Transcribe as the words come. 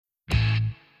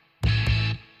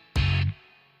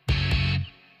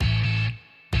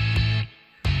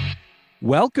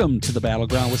Welcome to the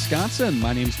Battleground, Wisconsin.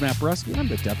 My name is Matt Bresky. I'm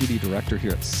the Deputy Director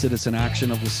here at Citizen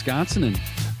Action of Wisconsin, and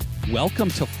welcome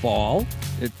to fall.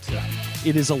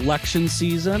 It is election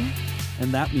season,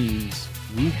 and that means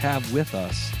we have with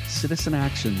us Citizen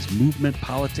Action's Movement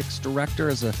Politics Director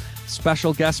as a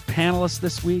special guest panelist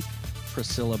this week,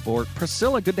 Priscilla Bork.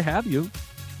 Priscilla, good to have you.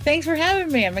 Thanks for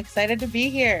having me. I'm excited to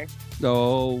be here.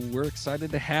 Oh, we're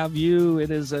excited to have you. It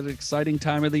is an exciting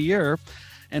time of the year.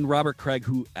 And Robert Craig,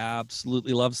 who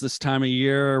absolutely loves this time of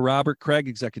year. Robert Craig,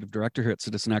 Executive Director here at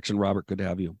Citizen Action. Robert, good to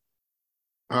have you.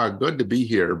 Good to be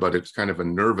here, but it's kind of a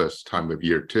nervous time of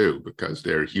year too, because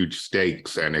there are huge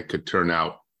stakes and it could turn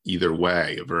out either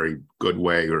way, a very good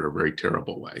way or a very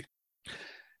terrible way.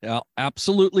 Yeah,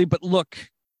 absolutely. But look,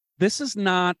 this is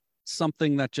not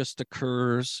something that just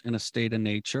occurs in a state of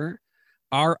nature.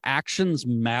 Our actions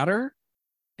matter.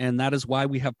 And that is why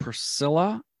we have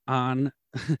Priscilla on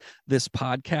this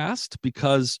podcast,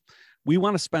 because we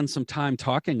want to spend some time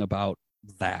talking about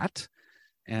that.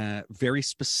 Very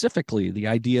specifically, the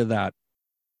idea that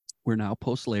we're now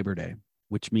post Labor Day,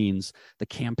 which means the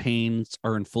campaigns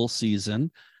are in full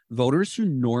season. Voters who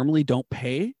normally don't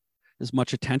pay as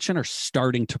much attention are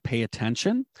starting to pay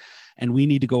attention, and we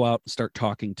need to go out and start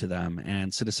talking to them.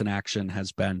 And Citizen Action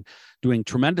has been doing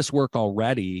tremendous work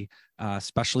already,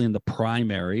 especially in the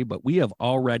primary, but we have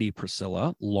already,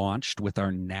 Priscilla, launched with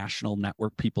our national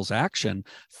network People's Action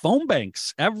phone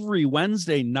banks every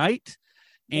Wednesday night.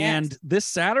 And Yes. This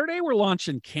Saturday, we're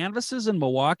launching canvases in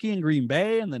Milwaukee and Green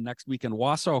Bay, and the next week in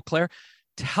Wausau, Eau Claire.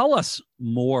 Tell us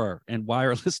more and why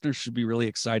our listeners should be really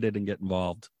excited and get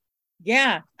involved.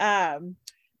 Yeah.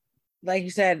 Like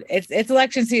you said, it's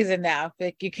election season now.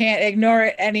 Like, you can't ignore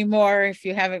it anymore. If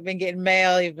you haven't been getting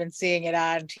mail, you've been seeing it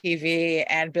on TV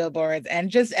and billboards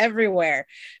and just everywhere.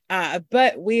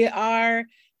 But we are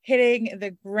hitting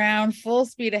the ground full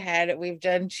speed ahead. We've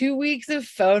done 2 weeks of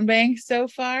phone banks so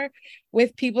far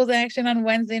with People's Action on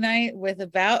Wednesday night with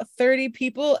about 30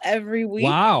 people every week.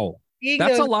 Wow.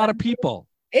 That's a lot of people.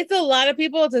 It's a lot of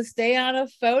people to stay on a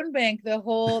phone bank the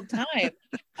whole time.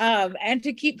 And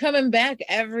to keep coming back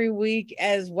every week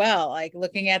as well. Like,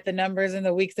 looking at the numbers in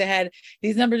the weeks ahead,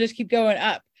 these numbers just keep going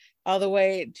up all the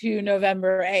way to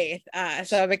November 8th.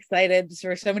 So I'm excited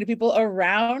for so many people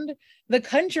around the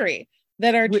country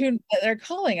that are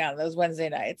calling on those Wednesday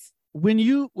nights. When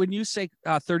you say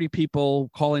 30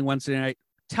 people calling Wednesday night,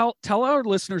 tell our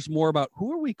listeners more about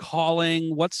who are we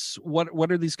calling?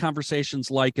 What are these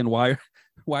conversations like, and why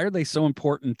are they so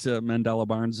important to Mandela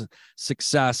Barnes'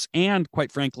 success and,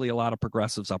 quite frankly, a lot of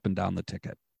progressives up and down the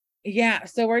ticket? Yeah,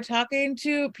 so we're talking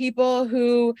to people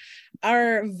who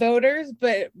are voters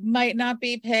but might not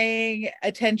be paying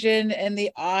attention in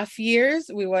the off years.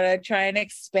 We want to try and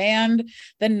expand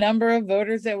the number of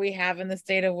voters that we have in the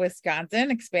state of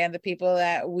Wisconsin, expand the people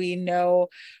that we know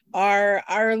are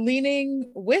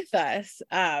leaning with us.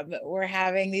 We're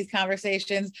having these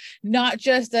conversations, not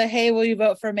just a, hey, will you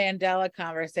vote for Mandela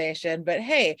conversation, but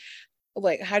hey,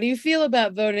 like, how do you feel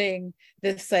about voting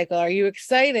this cycle? Are you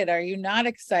excited? Are you not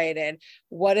excited?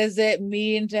 What does it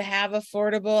mean to have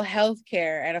affordable health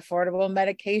care and affordable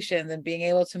medications and being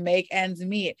able to make ends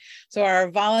meet? So our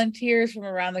volunteers from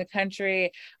around the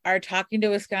country are talking to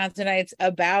Wisconsinites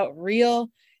about real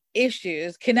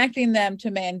issues, connecting them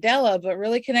to Mandela, but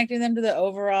really connecting them to the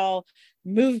overall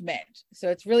movement.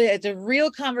 So it's a real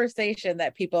conversation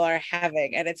that people are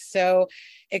having, and it's so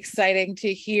exciting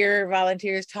to hear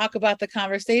volunteers talk about the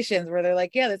conversations where they're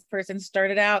like, yeah, this person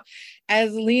started out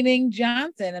as leaning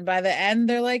Johnson, and by the end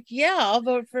they're like, yeah, I'll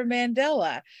vote for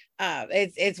Mandela.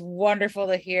 It's wonderful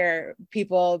to hear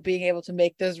people being able to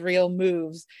make those real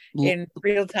moves in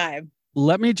real time.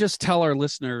 Let me just tell our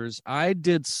listeners, I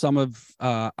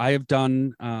have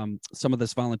done some of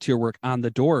this volunteer work on the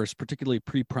doors, particularly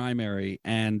pre-primary,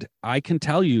 and I can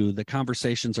tell you the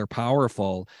conversations are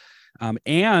powerful.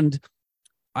 And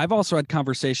I've also had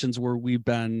conversations where we've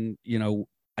been,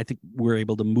 I think we're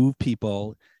able to move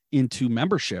people into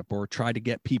membership or try to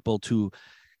get people to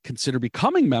consider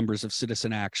becoming members of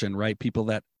Citizen Action, right? People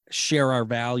that share our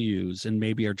values and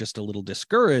maybe are just a little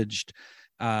discouraged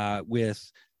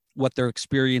with what they're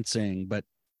experiencing, but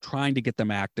trying to get them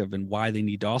active and why they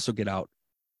need to also get out,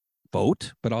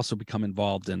 vote, but also become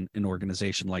involved in an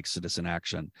organization like Citizen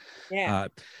Action. Yeah.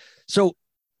 So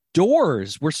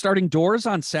doors, we're starting doors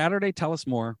on Saturday. Tell us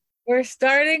more. We're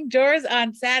starting doors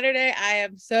on Saturday. I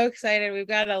am so excited. We've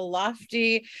got a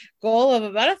lofty goal of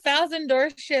about 1,000 door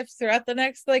shifts throughout the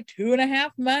next like 2.5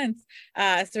 months.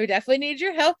 So we definitely need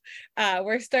your help.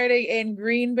 We're starting in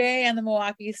Green Bay and the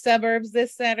Milwaukee suburbs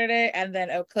this Saturday, and then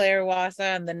Eau Claire,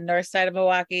 Wausau on the north side of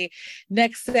Milwaukee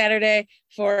next Saturday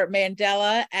for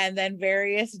Mandela, and then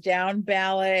various down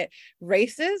ballot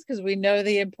races, because we know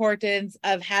the importance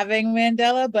of having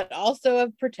Mandela, but also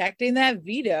of protecting that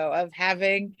veto, of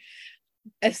having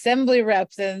assembly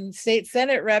reps and state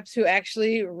senate reps who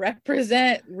actually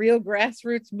represent real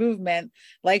grassroots movement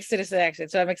like Citizen Action.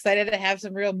 So I'm excited to have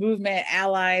some real movement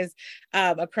allies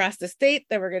across the state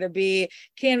that we're going to be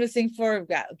canvassing for. We've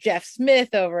got Jeff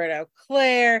Smith over at Eau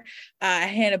Claire,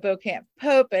 Hannah Beaucamp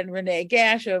Pope and Renee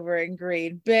Gash over in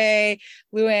Green Bay,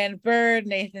 Luann Bird,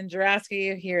 Nathan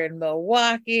Jarosky here in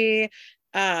Milwaukee,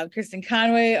 Kristen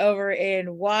Conway over in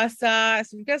Wausau.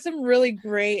 So we've got some really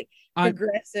great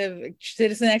progressive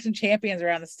Citizen Action champions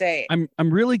around the state. I'm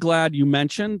really glad you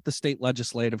mentioned the state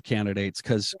legislative candidates,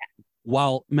 because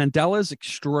while Mandela is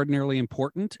extraordinarily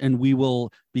important, and we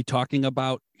will be talking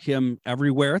about him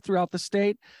everywhere throughout the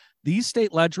state, these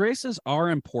state ledge races are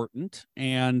important,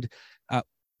 and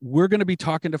we're going to be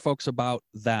talking to folks about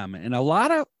them. And a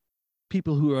lot of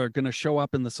people who are going to show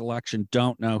up in this election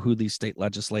don't know who these state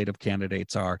legislative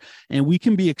candidates are, and we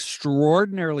can be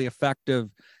extraordinarily effective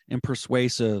and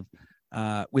persuasive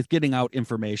with getting out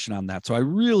information on that. So I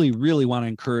really, really want to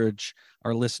encourage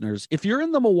our listeners, if you're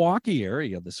in the Milwaukee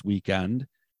area this weekend,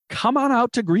 come on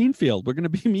out to Greenfield. We're going to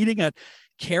be meeting at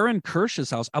Karen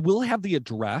Kirsch's house. I will have the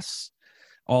address.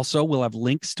 Also, we'll have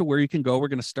links to where you can go. We're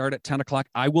going to start at 10 o'clock.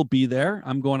 I will be there.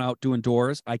 I'm going out doing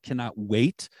doors. I cannot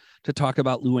wait to talk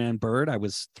about Luann Bird. I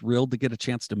was thrilled to get a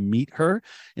chance to meet her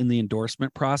in the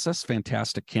endorsement process.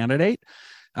 Fantastic candidate.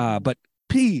 But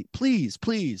please,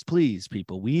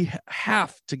 people, we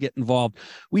have to get involved.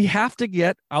 We have to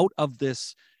get out of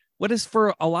this. What is,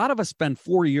 for a lot of us, been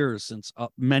 4 years since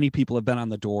many people have been on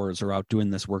the doors or out doing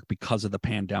this work because of the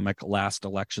pandemic last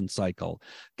election cycle.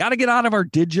 Got to get out of our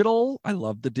digital. I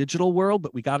love the digital world,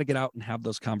 but we got to get out and have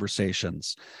those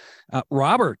conversations.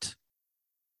 Robert,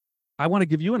 I want to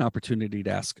give you an opportunity to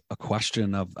ask a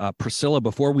question of Priscilla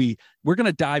before we're going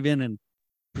to dive in, and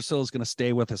Priscilla's going to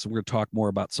stay with us and we're going to talk more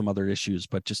about some other issues.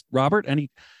 But just, Robert, any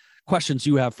questions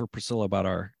you have for Priscilla about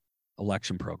our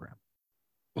election program?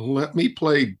 Let me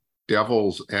play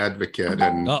devil's advocate,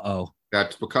 and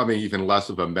that's becoming even less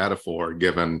of a metaphor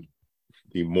given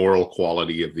the moral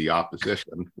quality of the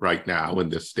opposition right now in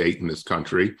this state, in this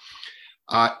country.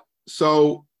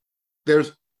 So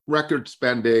there's record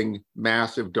spending,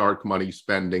 massive dark money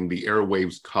spending, the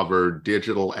airwaves covered,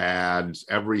 digital ads,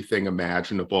 everything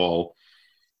imaginable.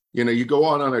 You know, you go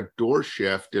on a door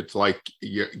shift, it's like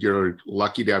you're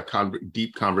lucky to have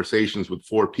deep conversations with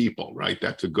 4 people, right?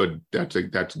 That's good.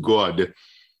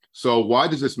 So why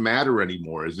does this matter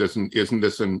anymore? Isn't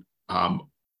this an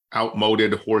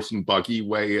outmoded horse and buggy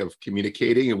way of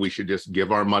communicating, and we should just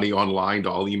give our money online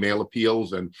to all email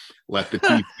appeals and let the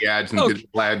TV ads and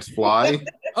digital ads fly?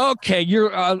 Okay, you're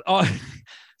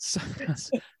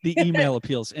the email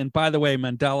appeals. And by the way,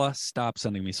 Mandela, stop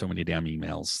sending me so many damn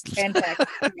emails. And text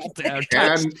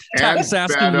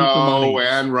asking me for money.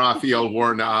 And Raphael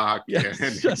Warnock. Yes,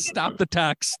 and just stop the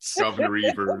texts. Governor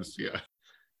Evers, yeah.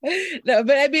 No,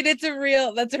 but I mean, that's a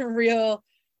real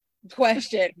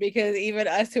question, because even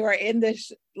us who are in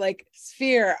this like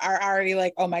sphere are already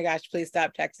like, oh my gosh, please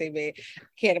stop texting me.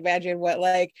 Can't imagine what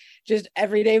like just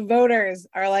everyday voters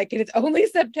are like, and it's only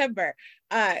September.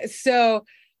 So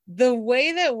the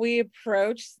way that we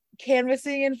approach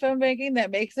canvassing and phone banking that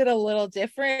makes it a little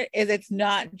different is it's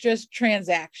not just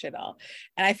transactional.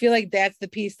 And I feel like that's the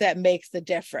piece that makes the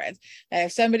difference. And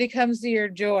if somebody comes to your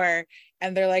door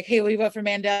and they're like, hey, will you vote for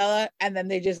Mandela? And then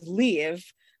they just leave,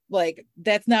 like,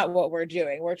 that's not what we're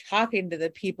doing. We're talking to the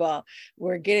people.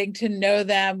 We're getting to know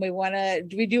them.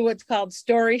 We do what's called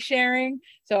story sharing.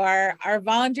 So our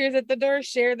volunteers at the door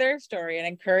share their story and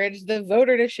encourage the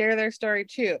voter to share their story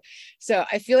too. So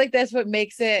I feel like that's what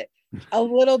makes it a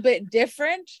little bit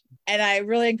different. And I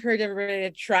really encourage everybody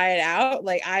to try it out.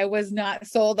 Like, I was not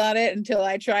sold on it until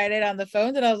I tried it on the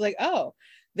phones, and I was like, oh,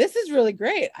 this is really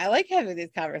great. I like having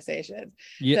these conversations.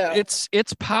 Yeah, so,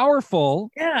 it's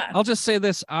powerful. Yeah. I'll just say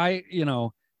this.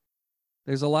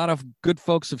 There's a lot of good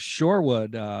folks of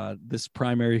Shorewood, this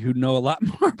primary, who know a lot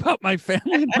more about my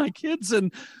family and my kids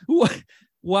and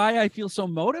why I feel so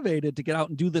motivated to get out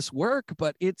and do this work.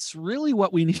 But it's really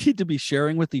what we need to be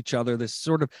sharing with each other, this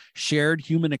sort of shared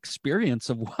human experience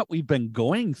of what we've been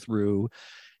going through.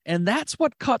 And that's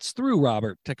what cuts through,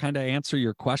 Robert, to kind of answer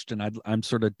your question. I'm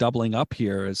sort of doubling up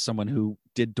here as someone who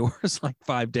did doors like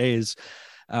 5 days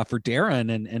for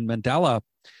Darren and Mandela.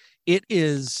 It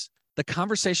is, the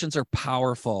conversations are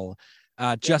powerful.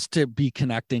 Just to be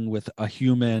connecting with a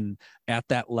human at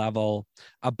that level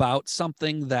about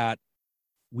something that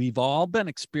we've all been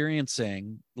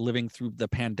experiencing living through the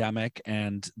pandemic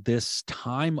and this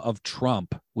time of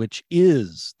Trump, which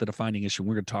is the defining issue.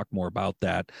 We're going to talk more about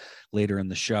that later in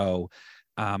the show.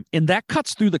 And that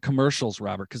cuts through the commercials,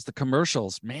 Robert, because the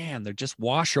commercials, man, they just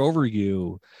wash over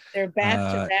you. They're back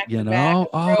to back. You know,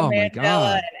 oh my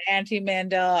God. And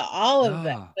anti-Mandela, all of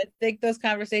them. I think those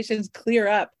conversations clear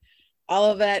up all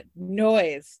of that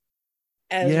noise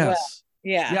as well.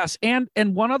 Yeah. Yes. And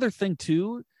one other thing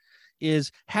too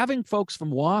is having folks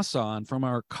from Wausau and from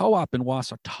our co-op in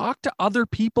Wausau talk to other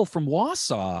people from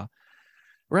Wausau,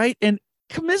 right? And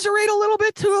commiserate a little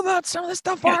bit too about some of the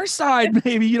stuff our side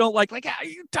maybe you don't like, are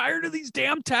you tired of these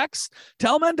damn texts?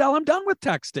 Tell Mandela I'm done with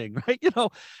texting, right? You know,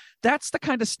 that's the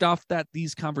kind of stuff that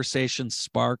these conversations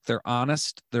spark. They're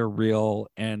honest, they're real,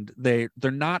 and they're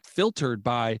not filtered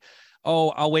by, oh,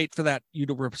 I'll wait for you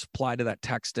to reply to that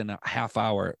text in a half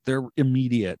hour. They're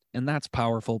immediate, and that's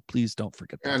powerful. Please don't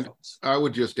forget that, and folks. I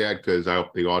would just add, because I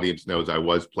hope the audience knows I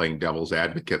was playing devil's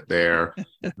advocate there,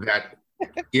 that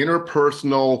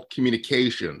interpersonal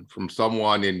communication from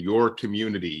someone in your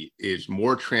community is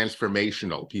more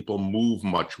transformational. People move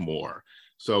much more.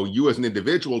 So you as an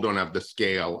individual don't have the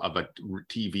scale of a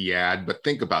TV ad, but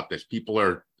think about this. People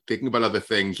are thinking about other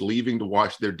things, leaving to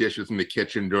wash their dishes in the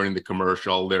kitchen during the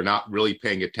commercial. They're not really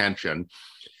paying attention.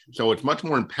 So it's much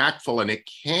more impactful, and it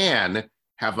can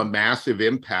have a massive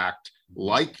impact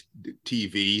like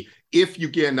TV if you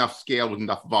get enough scale with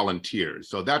enough volunteers.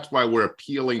 So that's why we're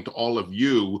appealing to all of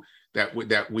you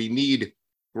that we need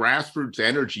grassroots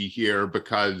energy here,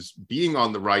 because being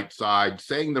on the right side,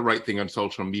 saying the right thing on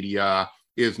social media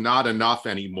is not enough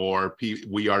anymore.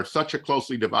 We are such a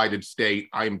closely divided state.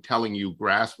 I'm telling you,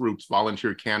 grassroots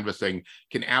volunteer canvassing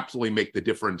can absolutely make the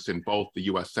difference in both the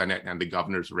U.S. Senate and the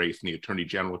governor's race and the attorney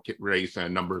general race and a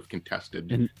number of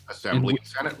contested Assembly and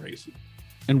Senate races.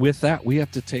 And with that, we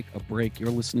have to take a break.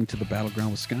 You're listening to the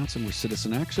Battleground Wisconsin. We're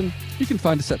Citizen Action. You can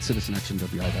find us at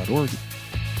citizenactionwi.org.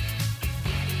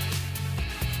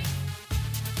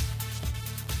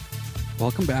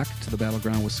 Welcome back to the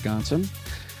Battleground Wisconsin.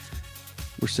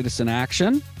 We're Citizen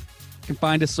Action. You can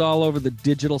find us all over the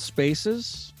digital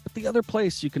spaces. But the other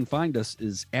place you can find us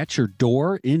is at your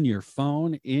door, in your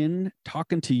phone, in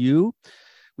talking to you.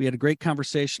 We had a great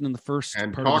conversation in the first part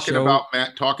of the show.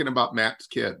 Talking about Matt's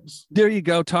kids. There you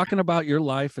go. Talking about your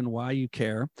life and why you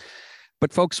care.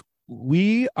 But folks,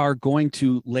 we are going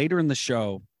to, later in the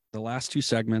show, the last two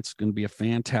segments, going to be a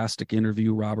fantastic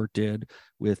interview Robert did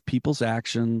with People's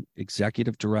Action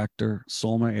Executive Director,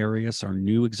 Solma Arias, our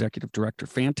new Executive Director.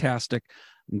 Fantastic.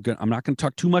 I'm not going to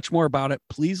talk too much more about it.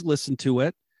 Please listen to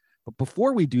it. But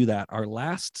before we do that, our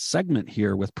last segment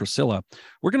here with Priscilla,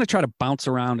 we're going to try to bounce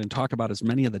around and talk about as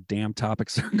many of the damn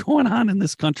topics that are going on in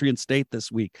this country and state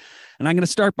this week. And I'm going to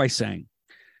start by saying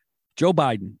Joe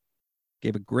Biden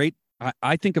gave a great,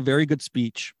 I think, a very good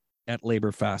speech at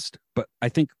Labor Fest. But I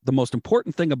think the most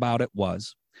important thing about it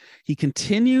was he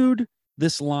continued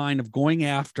this line of going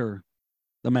after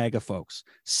the MAGA folks,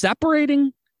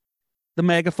 separating the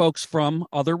MAGA folks from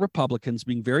other Republicans,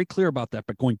 being very clear about that,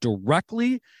 but going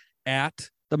directly at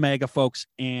the MAGA folks.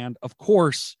 And of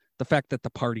course, the fact that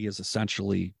the party is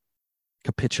essentially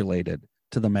capitulated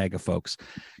to the MAGA folks.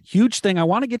 Huge thing. I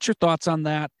want to get your thoughts on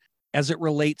that as it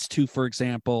relates to, for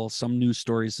example, some news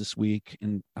stories this week.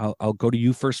 And I'll go to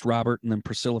you first, Robert, and then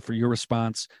Priscilla for your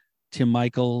response. Tim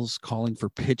Michels calling for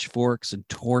pitchforks and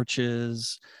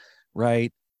torches,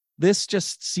 right? This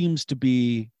just seems to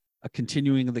be a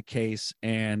continuing of the case,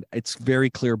 and it's very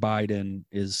clear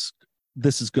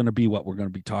this is going to be what we're going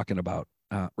to be talking about.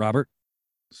 Robert?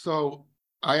 So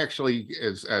I actually,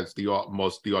 as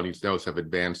most of the audience knows, have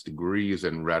advanced degrees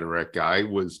in rhetoric. I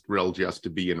was thrilled just to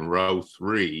be in row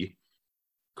 3.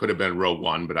 Could have been row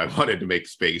 1, but I wanted to make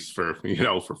space for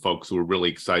folks who were really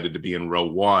excited to be in row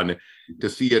 1 to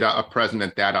see a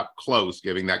president that up close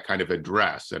giving that kind of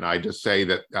address. And I just say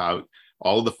that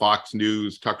all of the Fox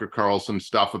News, Tucker Carlson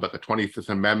stuff about the 25th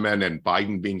Amendment and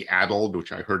Biden being addled,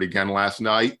 which I heard again last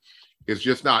night, is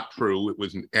just not true. It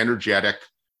was an energetic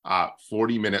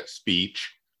 40-minute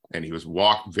speech, and he was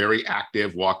very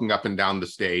active, walking up and down the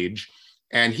stage.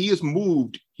 And he has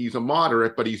moved, he's a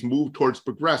moderate, but he's moved towards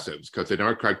progressives because the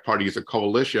Democratic Party is a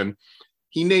coalition.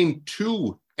 He named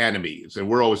 2 enemies. And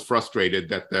we're always frustrated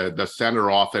that the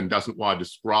center often doesn't want to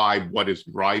describe what is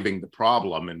driving the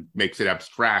problem and makes it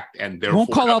abstract, and therefore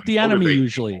won't call out the enemy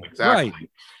usually. Exactly. Right.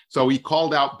 So he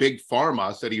called out Big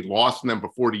Pharma, said he'd lost them for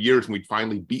 40 years and we'd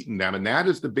finally beaten them. And that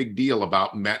is the big deal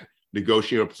about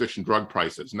negotiating prescription drug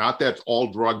prices. Not that it's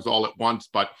all drugs all at once,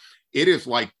 but it is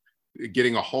like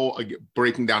getting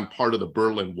breaking down part of the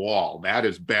Berlin Wall. That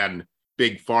has been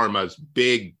Big Pharma's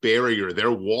big barrier,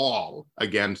 their wall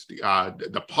against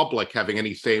the public having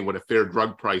any say in what a fair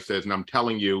drug price is. And I'm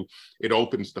telling you, it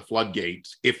opens the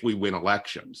floodgates if we win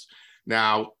elections.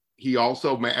 Now, he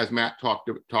also, as Matt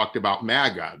talked about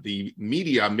MAGA, the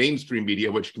media, mainstream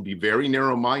media, which can be very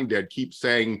narrow-minded, keeps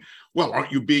saying, well,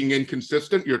 aren't you being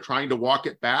inconsistent? You're trying to walk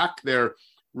it back. They're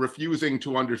refusing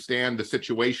to understand the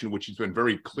situation, which he's been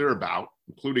very clear about,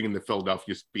 including in the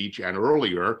Philadelphia speech and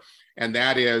earlier, and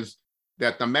that is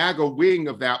that the MAGA wing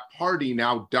of that party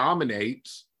now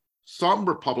dominates. Some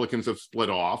Republicans have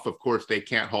split off. Of course, they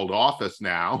can't hold office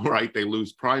now, right? They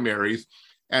lose primaries.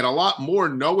 And a lot more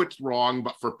know it's wrong,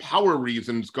 but for power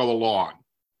reasons go along.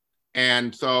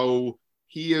 And so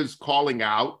he is calling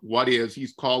out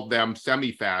he's called them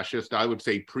semi-fascist, I would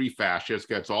say pre-fascist,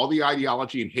 gets all the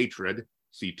ideology and hatred,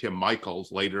 see Tim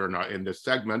Michaels later in this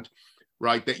segment,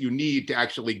 right, that you need to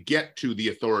actually get to the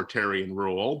authoritarian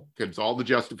rule, because all the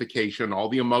justification, all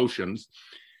the emotions.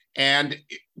 And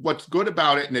what's good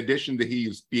about it, in addition to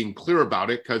he's being clear about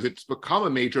it, because it's become a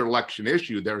major election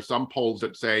issue. There are some polls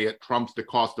that say it trumps the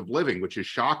cost of living, which is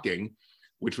shocking,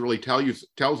 which really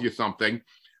tells you something.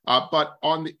 But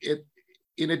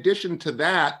in addition to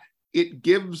that, it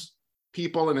gives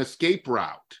people an escape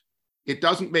route. It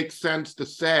doesn't make sense to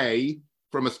say,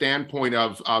 from a standpoint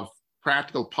of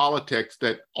practical politics,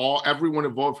 that everyone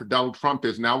who voted for Donald Trump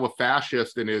is now a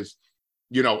fascist and is,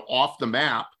 off the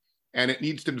map. And it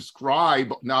needs to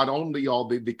describe not only all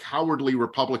the cowardly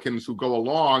Republicans who go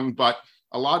along, but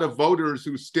a lot of voters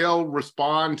who still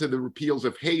respond to the repeals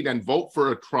of hate and vote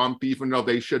for a Trump, even though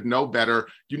they should know better.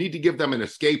 You need to give them an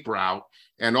escape route.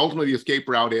 And ultimately, the escape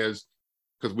route is,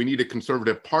 because we need a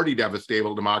conservative party to have a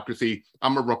stable democracy,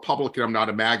 I'm a Republican, I'm not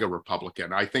a MAGA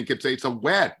Republican. I think it's a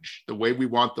wedge, the way we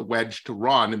want the wedge to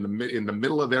run in the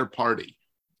middle of their party.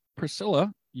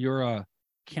 Priscilla, you're a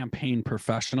campaign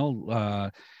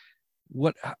professional.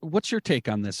 What's your take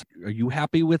on this? Are you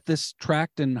happy with this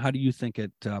tract, and how do you think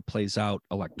it plays out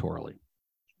electorally?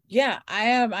 Yeah, I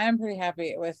am pretty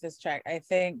happy with this tract. I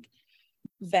think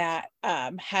that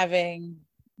having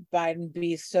Biden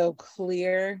be so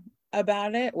clear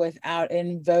about it without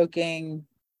invoking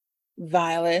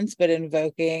violence, but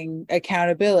invoking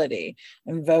accountability,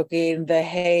 invoking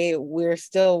hey, we're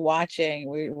still watching.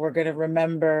 We're going to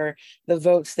remember the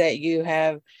votes that you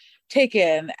have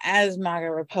taken as MAGA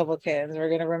Republicans. We're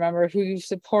going to remember who you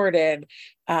supported.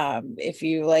 If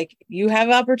you have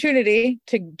opportunity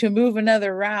to move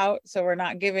another route. So we're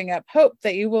not giving up hope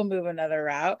that you will move another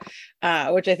route,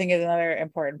 which I think is another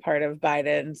important part of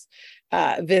Biden's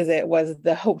visit, was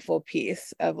the hopeful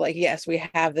piece of yes, we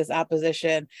have this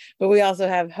opposition, but we also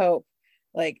have hope,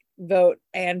 vote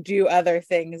and do other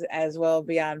things as well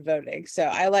beyond voting. So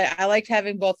I liked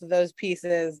having both of those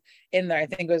pieces in there. I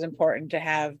think it was important to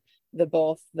have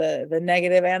both the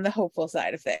negative and the hopeful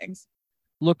side of things.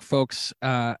 Look, folks,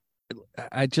 I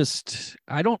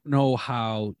don't know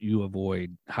how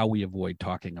we avoid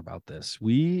talking about this.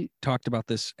 We talked about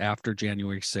this after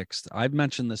January 6th. I've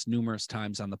mentioned this numerous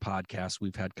times on the podcast.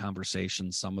 We've had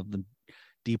conversations, some of them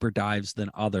deeper dives than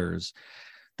others,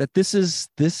 that this is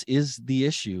the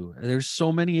issue. There's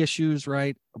so many issues,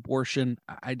 right? Abortion.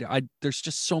 There's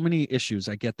just so many issues.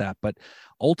 I get that. But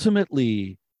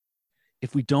ultimately,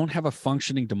 if we don't have a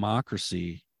functioning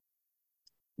democracy,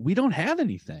 we don't have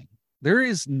anything. There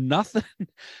is nothing.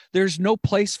 There's no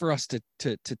place for us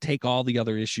to take all the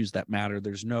other issues that matter.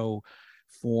 There's no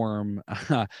form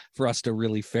for us to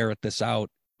really ferret this out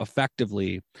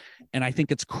effectively. And I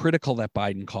think it's critical that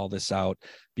Biden call this out,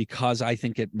 because I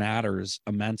think it matters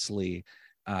immensely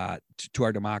to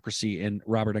our democracy. And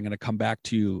Robert, I'm going to come back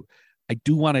to you. I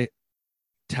do want to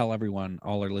tell everyone,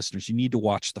 all our listeners, you need to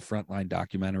watch the Frontline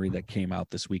documentary that came out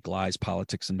this week, Lies,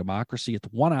 Politics, and Democracy. It's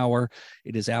 1 hour.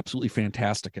 It is absolutely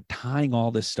fantastic at tying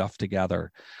all this stuff together,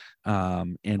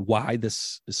 and why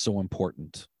this is so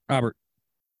important. Robert.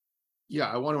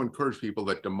 Yeah, I want to encourage people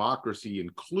that democracy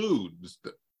includes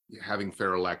having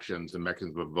fair elections and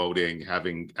mechanisms of voting,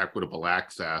 having equitable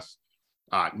access,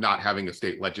 not having a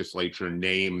state legislature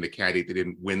name the candidate that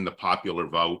didn't win the popular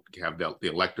vote, have the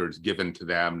electors given to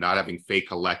them, not having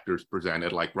fake electors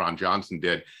presented like Ron Johnson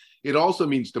did. It also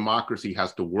means democracy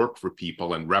has to work for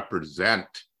people and represent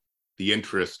the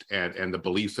interest and the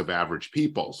beliefs of average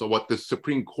people. So what the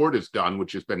Supreme Court has done,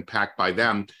 which has been packed by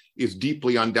them, is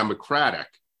deeply undemocratic.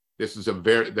 This is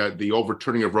the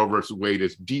overturning of Roe versus Wade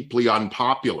is deeply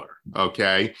unpopular,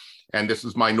 okay? And this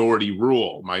is minority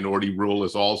rule. Minority rule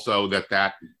is also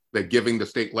that giving the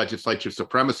state legislature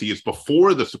supremacy is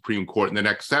before the Supreme Court in the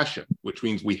next session, which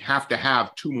means we have to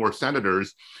have 2 more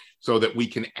senators so that we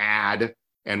can add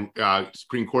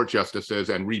Supreme Court justices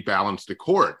and rebalance the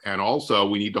court. And also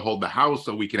we need to hold the House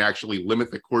so we can actually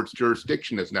limit the court's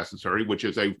jurisdiction as necessary, which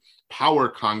is a power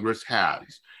Congress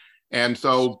has. And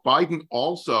so Biden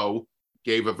also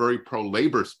gave a very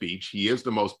pro-labor speech. He is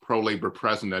the most pro-labor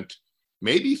president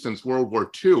maybe since World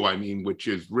War II. I mean, which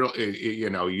is real,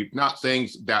 you're not saying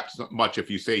that much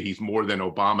if you say he's more than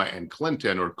Obama and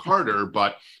Clinton or Carter,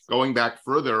 but going back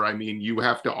further, I mean, you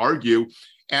have to argue.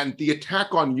 And the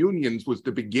attack on unions was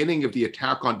the beginning of the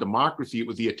attack on democracy. It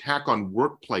was the attack on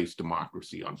workplace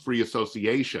democracy, on free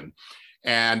association.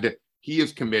 And he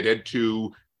is committed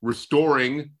to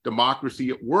restoring democracy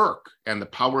at work and the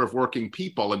power of working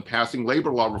people and passing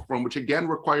labor law reform, which again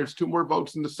requires 2 more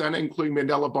votes in the Senate, including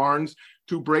Mandela Barnes,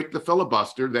 to break the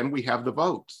filibuster. Then we have the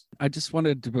votes. I just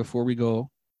wanted to, before we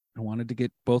go, I wanted to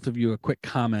get both of you a quick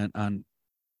comment on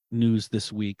news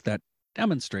this week that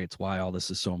demonstrates why all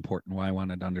this is so important, why I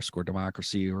wanted to underscore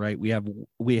democracy, right? We have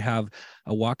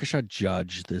a Waukesha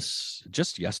judge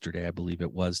just yesterday, I believe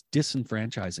it was,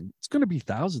 disenfranchising. It's going to be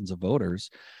thousands of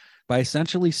voters by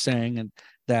essentially saying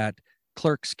that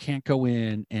clerks can't go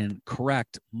in and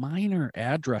correct minor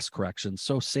address corrections.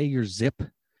 So say your zip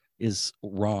is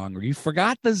wrong or you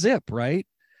forgot the zip, right?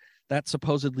 That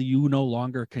supposedly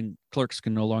clerks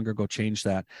can no longer go change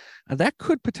that. That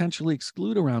could potentially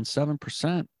exclude around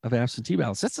 7% of absentee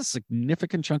ballots. That's a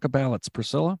significant chunk of ballots,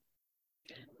 Priscilla.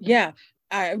 Yeah.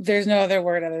 There's no other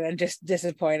word other than just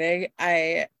disappointing.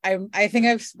 I think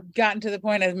I've gotten to the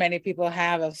point, as many people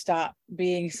have, of stop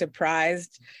being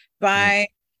surprised by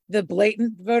the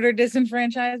blatant voter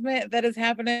disenfranchisement that is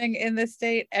happening in this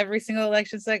state every single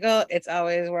election cycle.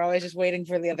 We're always just waiting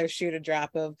for the other shoe to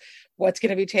drop of what's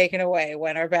going to be taken away,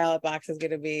 when our ballot box is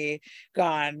going to be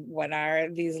gone, when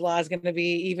these laws going to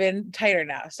be even tighter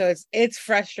now. So it's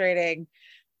frustrating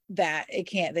that they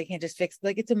can't just fix,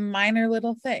 like, it's a minor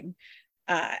little thing.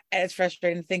 And it's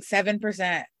frustrating to think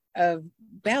 7% of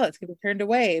ballots can be turned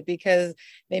away because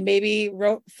they maybe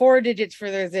wrote 4 digits for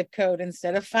their zip code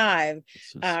instead of 5,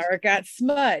 or got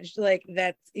smudged. Like,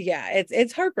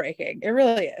 it's heartbreaking. It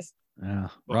really is. Yeah,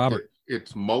 Robert.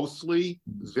 It's mostly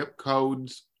zip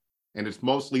codes, and it's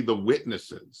mostly the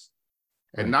witnesses.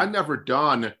 And I've never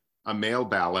done a mail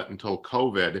ballot until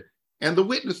COVID, and the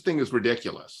witness thing is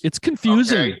ridiculous. It's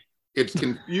confusing. Okay? It's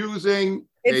confusing.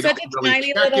 It's such a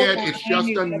tiny little line. It's just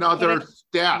another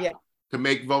step to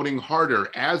make voting harder,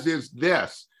 as is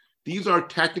this. These are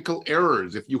technical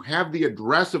errors. If you have the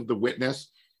address of the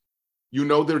witness, you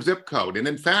know their zip code. And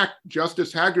in fact,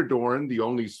 Justice Hagedorn, the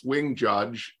only swing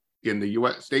judge in the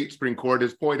U.S. State Supreme Court,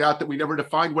 has pointed out that we never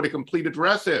defined what a complete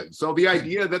address is. So the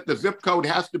idea that the zip code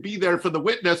has to be there for the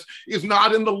witness is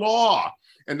not in the law.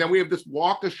 And then we have this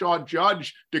Waukesha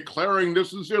judge declaring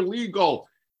this is illegal.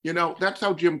 You know, that's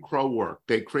how Jim Crow worked.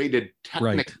 They created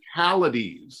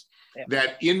technicalities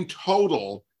that in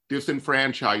total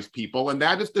disenfranchise people. And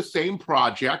that is the same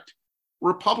project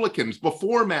Republicans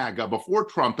before MAGA, before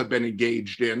Trump, had been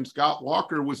engaged in. Scott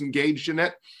Walker was engaged in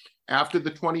it after the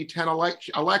 2010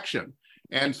 election.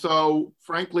 And so,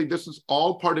 frankly, this is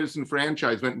all part of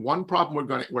disenfranchisement. One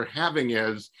problem we're having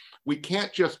is we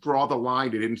can't just draw the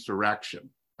line at insurrection,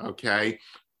 okay?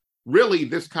 Really,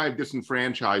 this kind of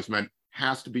disenfranchisement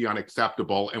has to be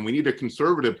unacceptable, and we need a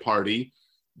conservative party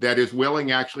that is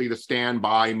willing actually to stand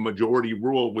by majority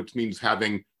rule, which means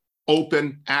having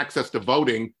open access to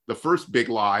voting. The first big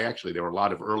lie, actually, there were a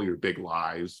lot of earlier big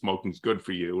lies. Smoking's good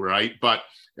for you, right? But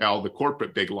the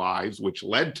corporate big lies, which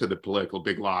led to the political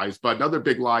big lies. But another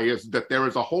big lie is that there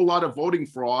is a whole lot of voting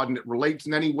fraud, and it relates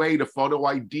in any way to photo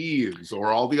IDs or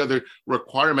all the other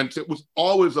requirements. It was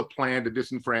always a plan to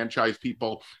disenfranchise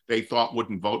people they thought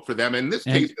wouldn't vote for them. In this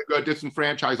case, they're going to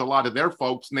disenfranchise a lot of their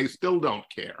folks, and they still don't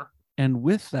care. And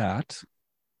with that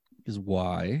is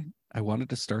why I wanted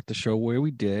to start the show where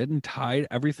we did and tied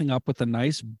everything up with a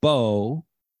nice bow,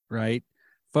 right?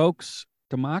 Folks,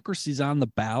 democracy's on the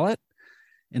ballot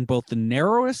in both the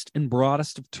narrowest and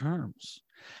broadest of terms.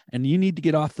 And you need to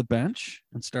get off the bench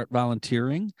and start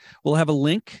volunteering. We'll have a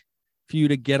link for you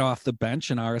to get off the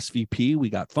bench and RSVP. We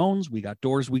got phones, we got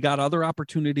doors, we got other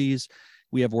opportunities.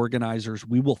 We have organizers.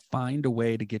 We will find a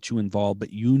way to get you involved,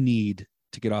 but you need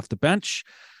to get off the bench.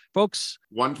 Folks.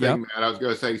 One thing, Matt, I was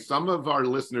going to say, some of our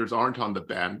listeners aren't on the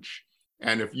bench,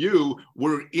 And if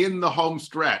we're in the home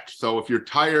stretch. So if you're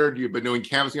tired, you've been doing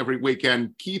canvassing every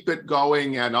weekend, keep it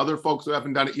going. And other folks who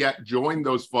haven't done it yet, join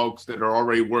those folks that are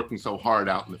already working so hard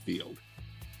out in the field.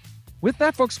 With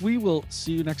that, folks, we will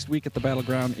see you next week at the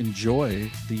Battleground.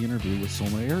 Enjoy the interview with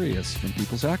Soma Arias from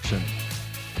People's Action.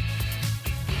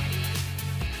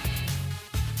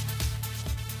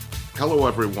 Hello,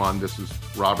 everyone. This is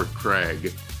Robert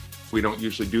Craig. We don't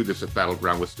usually do this at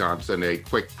Battleground Wisconsin, a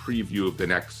quick preview of the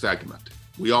next segment.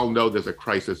 We all know there's a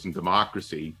crisis in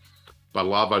democracy, but a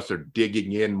lot of us are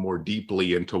digging in more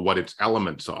deeply into what its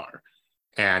elements are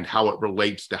and how it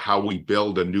relates to how we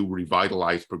build a new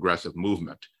revitalized progressive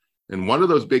movement. And one of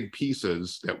those big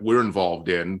pieces that we're involved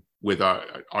in with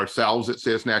ourselves at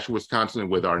Citizen Action Wisconsin and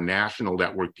with our national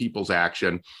network, People's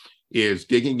Action, is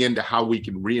digging into how we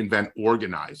can reinvent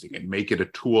organizing and make it a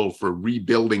tool for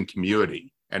rebuilding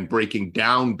community and breaking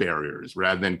down barriers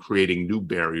rather than creating new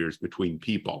barriers between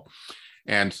people.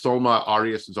 And Soma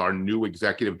Arias is our new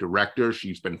executive director.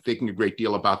 She's been thinking a great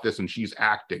deal about this, and she's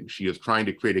acting. She is trying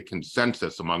to create a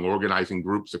consensus among organizing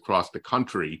groups across the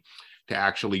country to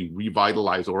actually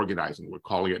revitalize organizing. We're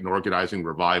calling it an organizing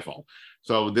revival.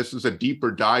 So this is a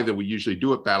deeper dive than we usually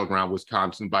do at Battleground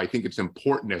Wisconsin, but I think it's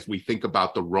important as we think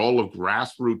about the role of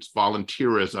grassroots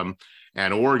volunteerism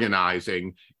and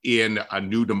organizing in a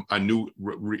new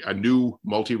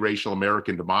multiracial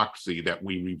American democracy that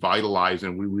we revitalize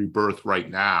and we rebirth right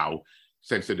now,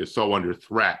 since it is so under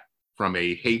threat from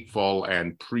a hateful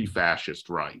and pre-fascist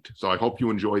right. So I hope you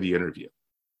enjoy the interview.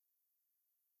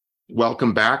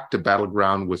 Welcome back to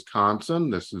Battleground Wisconsin.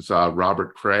 This is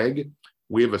Robert Craig.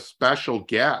 We have a special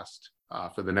guest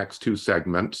for the next two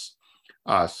segments,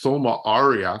 Soma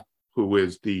Arias, who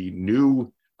is the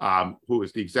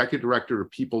executive director of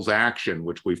People's Action,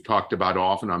 which we've talked about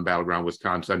often on Battleground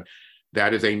Wisconsin.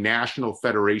 That is a national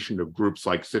federation of groups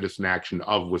like Citizen Action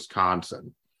of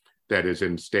Wisconsin that is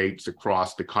in states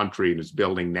across the country and is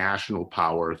building national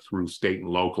power through state and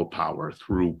local power,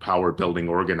 through power building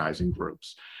organizing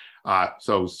groups.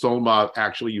 So Soma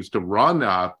actually used to run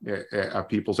a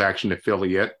People's Action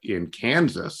affiliate in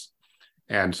Kansas.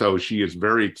 And so she is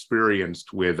very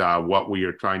experienced with what we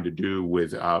are trying to do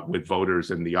with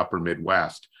voters in the upper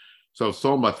Midwest. So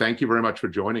Soma, thank you very much for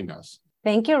joining us.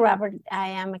 Thank you, Robert. I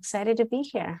am excited to be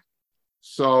here.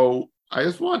 So I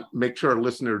just want to make sure our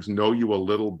listeners know you a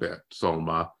little bit,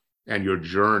 Soma, and your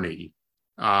journey.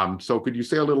 So could you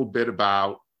say a little bit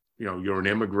about, you're an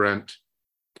immigrant,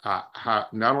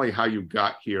 not only how you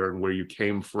got here and where you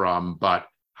came from, but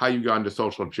how you got into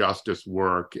social justice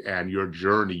work and your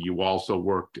journey. You also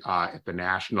worked at the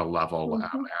national level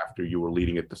after you were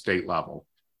leading at the state level.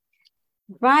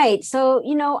 Right. So,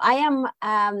 I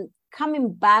am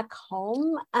coming back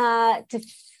home to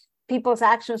People's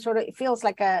Action. Sort of, it feels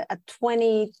like a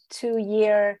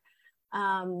 22-year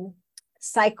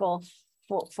cycle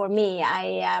for me. I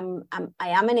am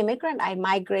an immigrant. I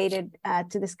migrated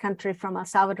to this country from El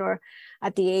Salvador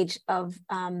at the age of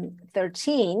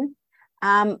 13.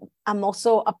 I'm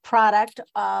also a product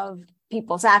of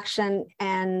People's Action,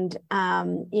 and I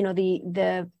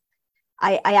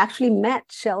actually met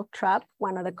Shel Trapp,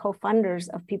 one of the co-funders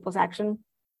of People's Action,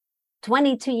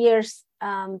 22 years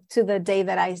to the day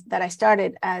that I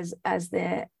started as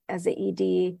the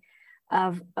ED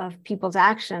of People's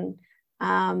Action.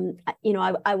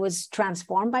 I was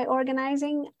transformed by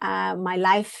organizing. My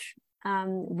life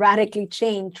radically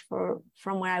changed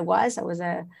from where I was. I was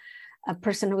a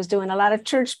person who was doing a lot of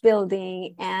church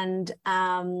building and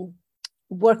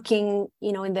working,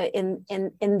 in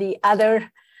the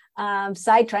other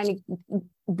side, trying to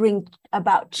bring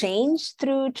about change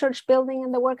through church building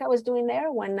and the work I was doing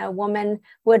there. When a woman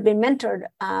who had been mentored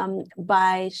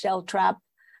by Shel Trapp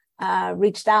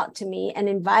reached out to me and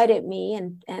invited me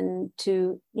and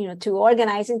to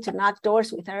organizing, to knock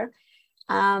doors with her.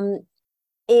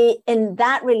 In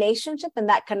that relationship and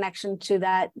that connection to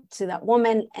that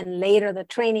woman, and later the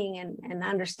training and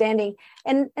understanding,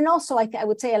 and also I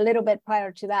would say a little bit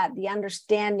prior to that, the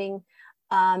understanding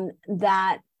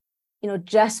that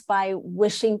just by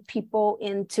wishing people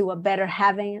into a better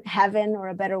heaven or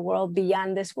a better world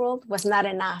beyond this world was not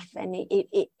enough, and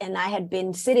I had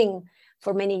been sitting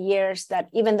for many years that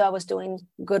even though I was doing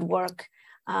good work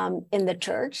in the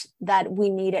church, that we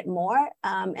needed more,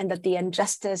 and that the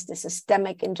injustice, the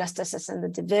systemic injustices and the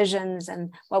divisions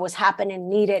and what was happening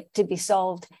needed to be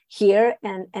solved here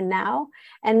and now.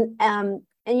 And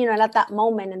at that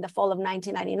moment in the fall of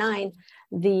 1999,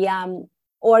 the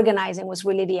organizing was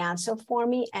really the answer for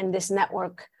me. And this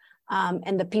network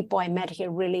and the people I met here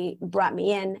really brought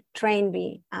me in, trained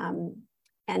me,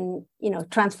 and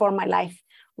transformed my life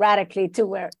radically to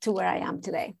where I am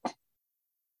today.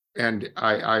 And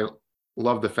I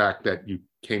love the fact that you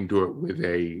came to it with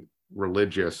a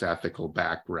religious, ethical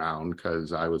background,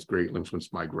 because I was greatly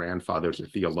influenced. My grandfather's a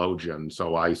theologian,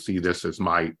 so I see this as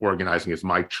my organizing as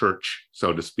my church,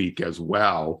 so to speak, as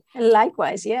well.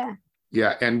 Likewise, yeah.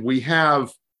 Yeah, and we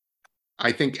have,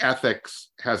 I think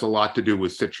ethics has a lot to do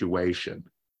with situation,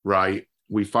 right?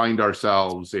 We find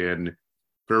ourselves in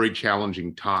very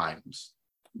challenging times.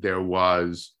 There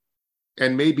was,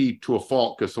 and maybe to a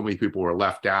fault because so many people were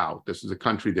left out, this is a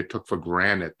country that took for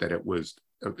granted that it was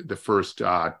the first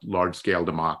large-scale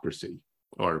democracy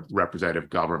or representative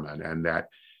government, and that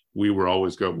we were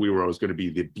always going to be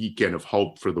the beacon of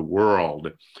hope for the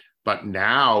world. But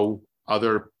now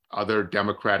other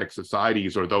democratic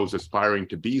societies, or those aspiring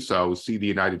to be so, see the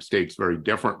United States very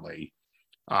differently.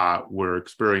 We're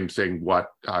experiencing what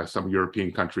some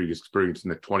European countries experienced in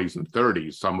the 20s and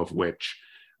 30s, some of which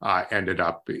ended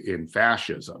up in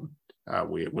fascism.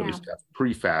 We at least have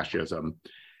pre-fascism.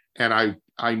 And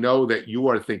I know that you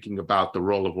are thinking about the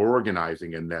role of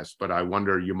organizing in this, but I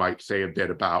wonder, you might say a bit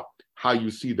about how you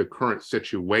see the current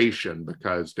situation,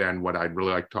 because then what I'd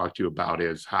really like to talk to you about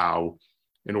is how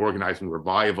an organizing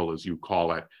revival, as you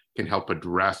call it, can help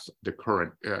address the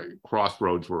current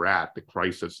crossroads we're at, the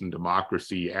crisis in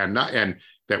democracy and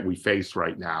that we face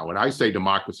right now. And I say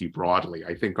democracy broadly.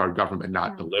 I think our government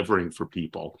not delivering for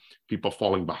people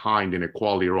falling behind,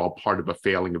 inequality are all part of a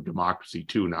failing of democracy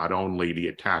too, not only the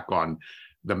attack on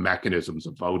the mechanisms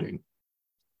of voting.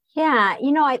 Yeah,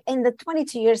 in the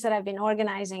 22 years that I've been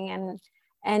organizing,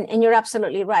 and you're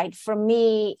absolutely right. For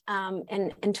me,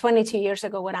 and 22 years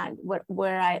ago,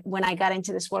 when I got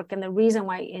into this work, and the reason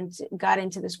why I got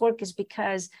into this work is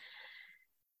because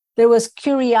there was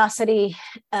curiosity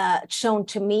shown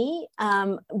to me,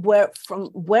 from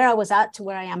where I was at to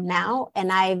where I am now,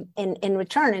 and I, in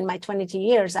return, in my 22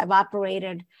 years, I've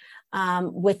operated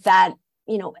with that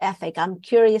ethic. I'm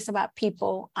curious about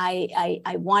people. I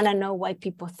want to know why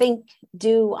people think,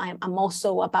 do. I'm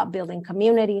also about building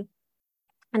community.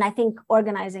 And I think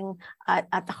organizing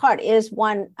at the heart is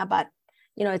one about,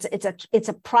 it's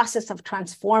a process of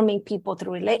transforming people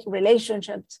through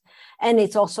relationships. And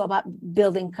it's also about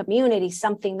building community,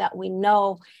 something that we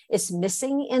know is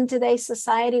missing in today's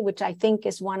society, which I think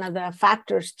is one of the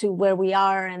factors to where we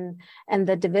are and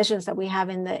the divisions that we have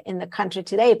in the country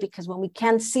today. Because when we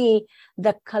can see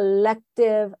the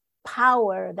collective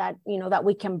power that, that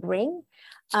we can bring,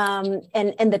 and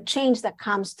the change that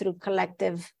comes through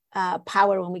collective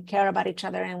power, when we care about each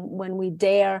other and when we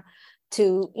dare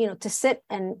to sit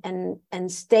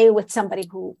and stay with somebody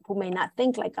who may not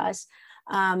think like us,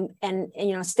 and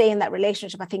stay in that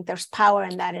relationship. I think there's power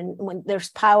in that, and when there's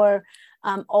power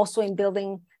also in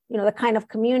building the kind of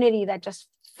community that just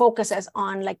focuses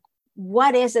on, like,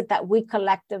 what is it that we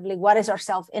collectively, what is our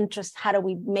self-interest, how do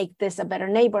we make this a better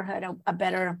neighborhood, a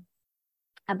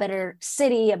better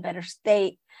city, a better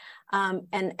state,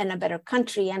 and a better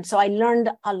country. And so I learned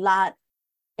a lot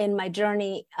in my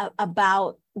journey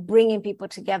about bringing people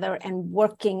together and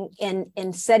working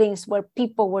in settings where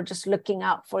people were just looking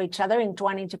out for each other and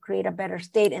wanting to create a better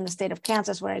state, in the state of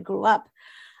Kansas where I grew up.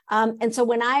 And so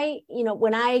when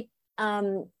I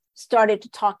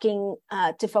started talking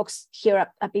to folks here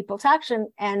at People's Action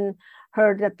and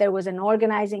heard that there was an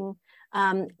organizing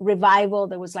revival,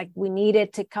 there was, like, we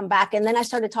needed to come back. And then I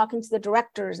started talking to the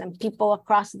directors and people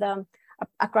across the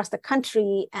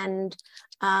country, and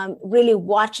really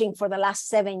watching for the last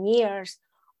 7 years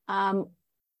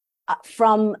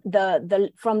from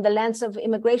the lens of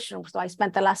immigration. So I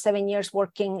spent the last 7 years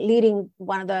leading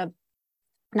one of the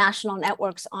national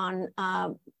networks on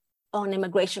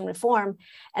immigration reform.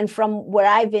 And from where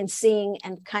I've been seeing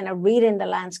and kind of reading the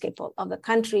landscape of the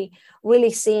country,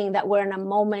 really seeing that we're in a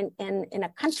moment in a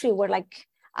country where, like,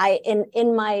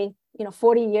 in my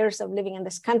 40 years of living in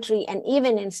this country, and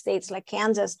even in states like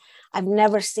Kansas, I've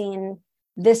never seen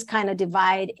this kind of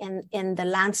divide in the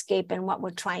landscape and what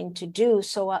we're trying to do.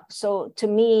 So to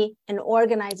me, an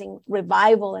organizing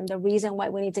revival, and the reason why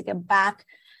we need to get back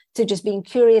to just being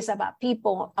curious about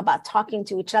people, about talking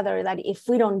to each other, that if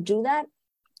we don't do that,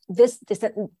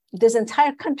 this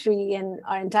entire country and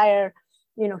our entire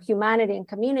humanity and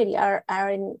community are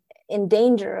in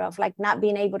danger of, like, not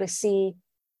being able to see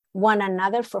one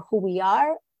another for who we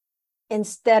are,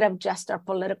 instead of just our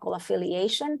political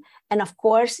affiliation. And of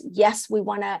course, yes, we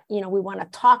want to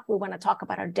talk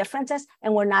about our differences,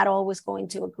 and we're not always going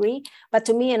to agree. But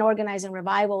to me, an organizing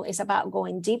revival is about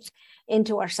going deep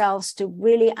into ourselves to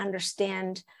really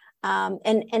understand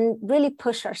and really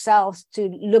push ourselves to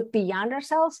look beyond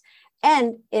ourselves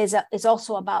and is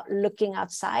also about looking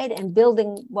outside and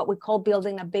building what we call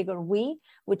building a bigger we,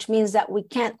 which means that we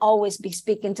can't always be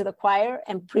speaking to the choir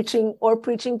and preaching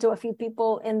to a few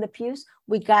people in the pews.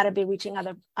 We got to be reaching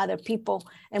other people,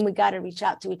 and we got to reach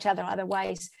out to each other.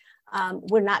 Otherwise,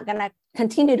 we're not going to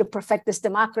continue to perfect this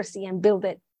democracy and build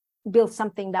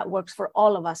something that works for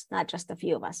all of us, not just a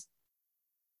few of us.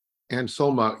 And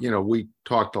Soma, we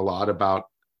talked a lot about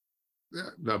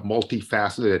the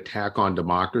multifaceted attack on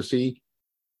democracy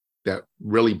that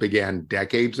really began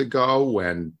decades ago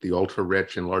when the ultra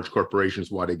rich and large corporations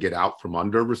wanted to get out from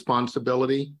under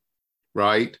responsibility,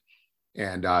 right?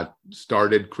 And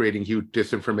started creating huge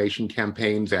disinformation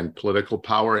campaigns and political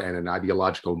power and an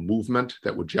ideological movement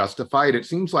that would justify it. It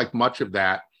seems like much of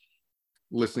that,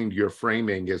 listening to your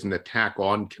framing, is an attack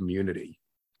on community.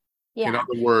 Yeah. In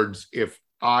other words, if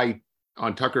on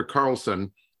Tucker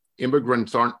Carlson,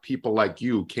 immigrants aren't people like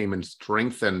you, came and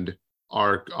strengthened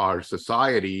our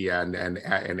society and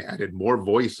added more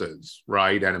voices,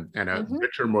 right? And a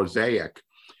richer mosaic.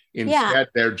 Instead,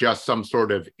 they're just some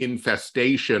sort of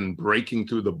infestation breaking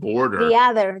through the border. The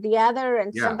other,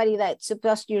 and somebody that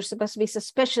you're supposed to be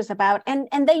suspicious about,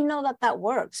 and they know that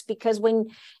works, because when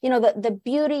the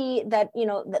beauty that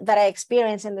that I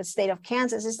experienced in the state of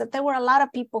Kansas is that there were a lot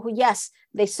of people who, yes,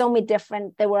 they saw me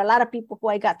different. There were a lot of people who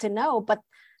I got to know, but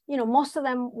most of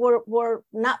them were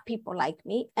not people like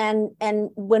me. And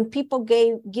when people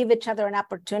give each other an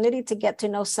opportunity to get to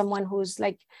know someone who's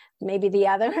like maybe the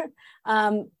other,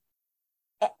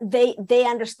 they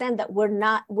understand that we're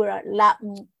a lot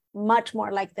much more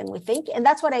alike than we think. And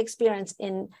that's what I experienced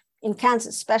in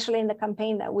Kansas, especially in the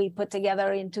campaign that we put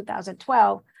together in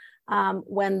 2012,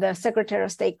 when the Secretary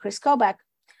of State, Chris Kobach,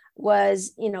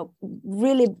 was,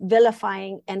 really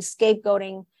vilifying and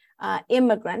scapegoating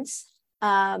immigrants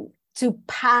to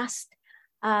pass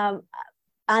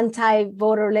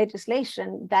anti-voter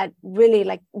legislation that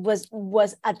really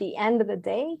was at the end of the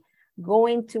day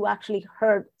going to actually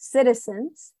hurt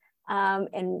citizens and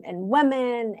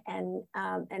women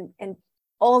and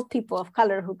all people of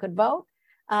color who could vote.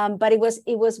 But it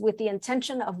was with the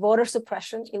intention of voter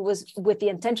suppression. It was with the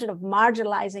intention of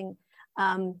marginalizing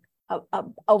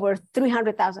over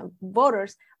 300,000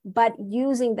 voters, but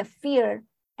using the fear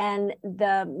and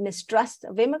the mistrust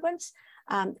of immigrants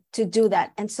to do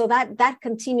that. And so that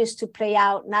continues to play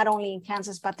out not only in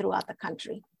Kansas, but throughout the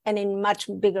country and in much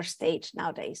bigger stage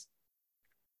nowadays.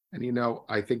 And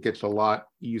I think it's a lot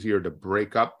easier to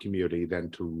break up community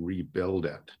than to rebuild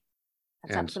it.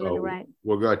 That's absolutely right.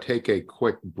 We're going to take a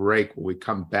quick break. When we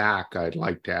come back, I'd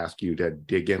like to ask you to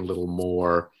dig in a little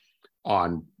more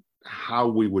on how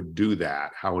we would do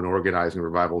that, how an organizing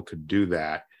revival could do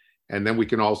that. And then we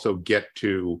can also get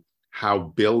to how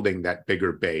building that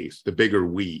bigger base, the bigger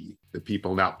we, the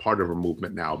people not part of a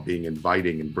movement now, being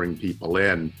inviting and bring people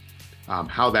in,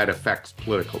 how that affects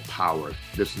political power.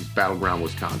 This is Battleground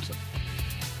Wisconsin.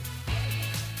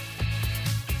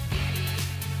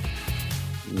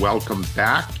 Welcome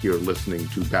back. You're listening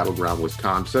to Battleground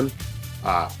Wisconsin.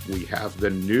 We have the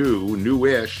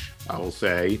newish, I will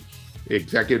say,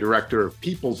 Executive Director of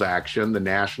People's Action, the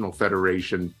National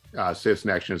Federation Citizen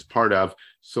Action is part of,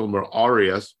 Soma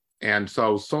Arias. And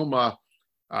so Soma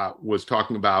was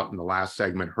talking about in the last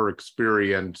segment her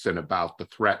experience and about the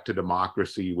threat to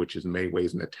democracy, which is in many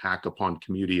ways an attack upon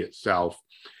community itself,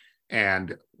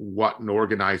 and what an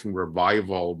organizing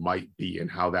revival might be and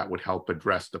how that would help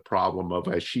address the problem of,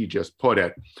 as she just put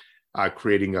it,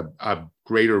 creating a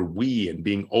greater we and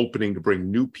being opening to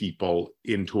bring new people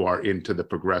into the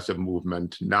progressive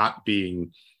movement, not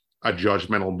being a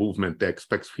judgmental movement that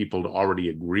expects people to already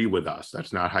agree with us.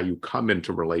 That's not how you come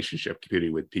into relationship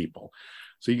community with people.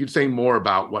 So you could say more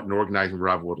about what an organizing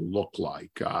revival would look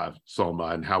like, Soma,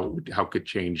 and how it could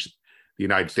change the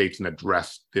United States and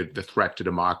address the threat to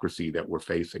democracy that we're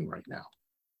facing right now.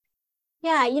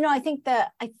 Yeah, I think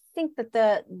that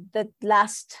the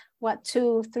last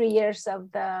 2-3 years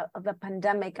of the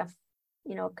pandemic, of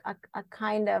a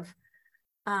kind of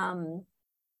an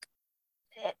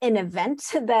event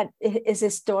that is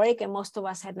historic and most of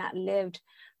us had not lived,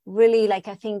 really, I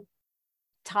think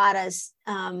taught us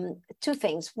two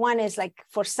things. One is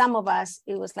for some of us,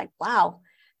 it was wow,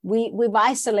 we've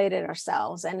isolated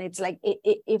ourselves, and it's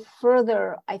it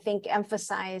further, I think,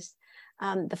 emphasized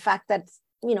the fact that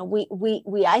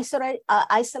we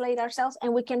isolate ourselves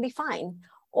and we can be fine,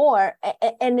 or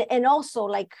and also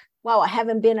wow, I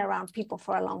haven't been around people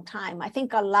for a long time. I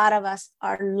think a lot of us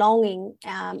are longing,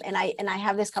 and I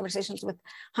have these conversations with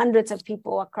hundreds of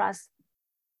people across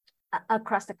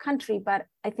the country, but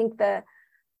I think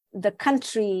the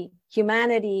country,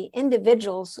 humanity,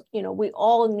 individuals, we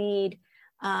all need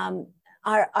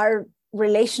are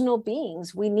relational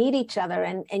beings. We need each other.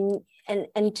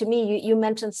 And to me, you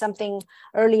mentioned something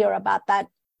earlier about that,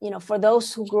 for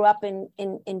those who grew up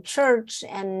in church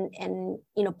and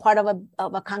part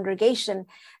of a congregation,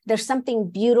 there's something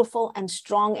beautiful and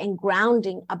strong and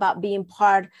grounding about being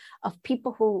part of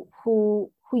people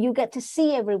who you get to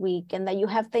see every week, and that you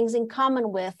have things in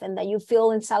common with, and that you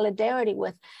feel in solidarity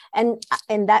with. And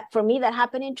that, for me, that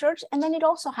happened in church. And then it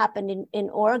also happened in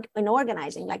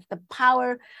organizing, like the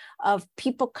power of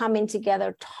people coming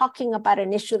together, talking about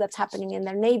an issue that's happening in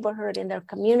their neighborhood, in their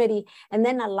community, and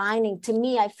then aligning. To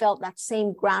me, I felt that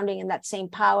same grounding and that same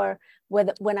power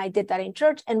when I did that in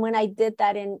church, and when I did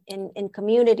that in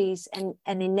communities and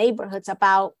in neighborhoods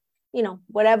about,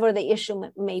 whatever the issue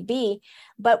may be.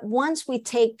 But once we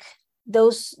take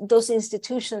those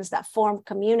institutions that form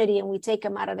community and we take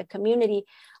them out of the community,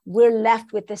 we're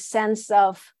left with a sense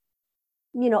of,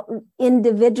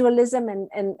 individualism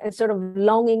and sort of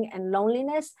longing and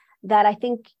loneliness that I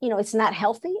think, it's not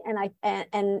healthy. And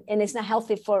it's not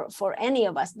healthy for any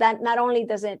of us. That not only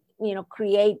does it,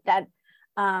 create that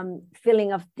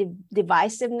feeling of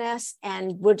divisiveness,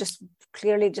 and we're just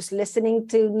clearly just listening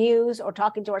to news or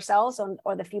talking to ourselves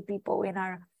or the few people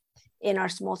in our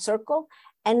small circle.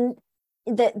 And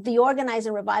the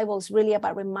organizing revival is really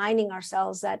about reminding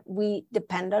ourselves that we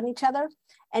depend on each other.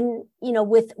 And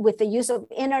with the use of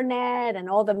internet and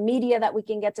all the media that we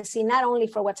can get to see, not only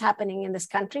for what's happening in this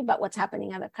country, but what's happening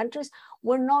in other countries,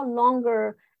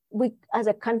 as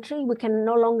a country, we can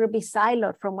no longer be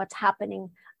siloed from what's happening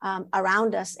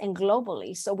around us and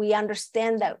globally. So we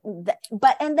understand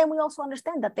and then we also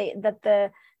understand that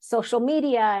the social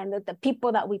media and the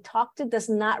people that we talk to does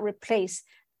not replace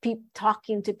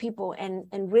talking to people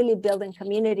and really building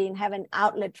community and have an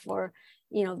outlet for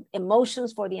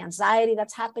emotions, for the anxiety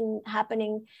that's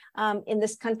happening in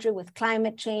this country with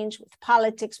climate change, with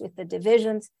politics, with the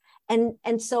divisions.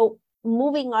 And so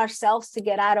moving ourselves to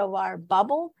get out of our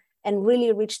bubble and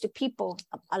really reach the people.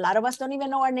 A lot of us don't even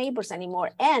know our neighbors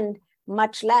anymore. And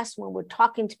much less when we're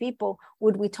talking to people,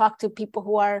 would we talk to people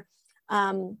who are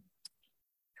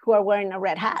wearing a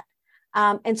red hat.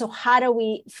 And so how do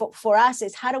we, for us,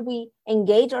 is how do we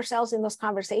engage ourselves in those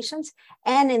conversations?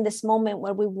 And in this moment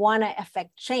where we want to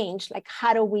affect change, like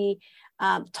how do we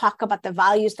talk about the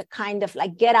values, the kind of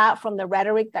like get out from the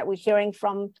rhetoric that we're hearing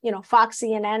from, Fox,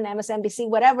 CNN, MSNBC,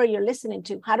 whatever you're listening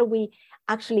to. How do we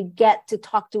actually get to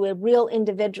talk to a real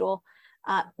individual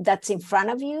that's in front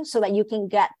of you so that you can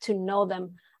get to know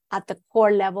them at the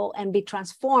core level and be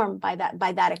transformed by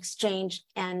that exchange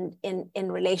and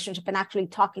in relationship, and actually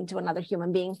talking to another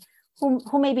human being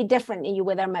who may be different in you,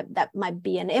 whether that might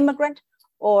be an immigrant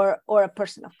or a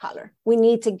person of color. We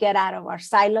need to get out of our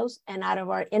silos and out of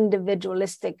our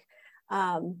individualistic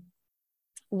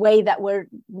way that we're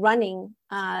running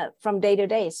from day to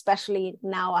day, especially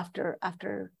now after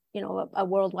a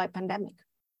worldwide pandemic.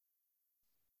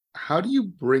 How do you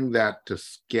bring that to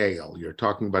scale? You're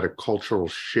talking about a cultural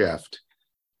shift.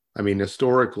 I mean,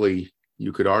 historically,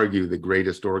 you could argue the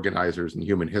greatest organizers in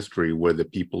human history were the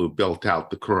people who built out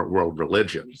the current world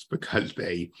religions, because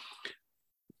they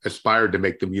aspired to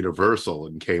make them universal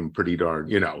and came pretty darn,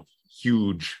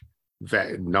 huge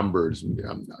numbers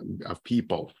of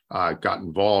people got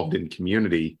involved in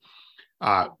community.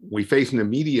 We face an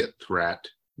immediate threat,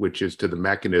 which is to the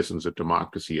mechanisms of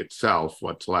democracy itself,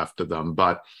 what's left of them.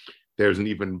 But there's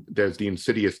the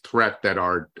insidious threat that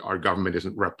our government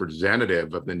isn't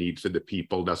representative of the needs of the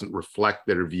people, doesn't reflect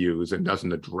their views, and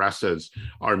doesn't address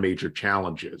our major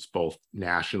challenges, both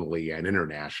nationally and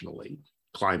internationally.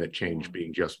 Climate change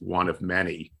being just one of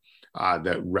many,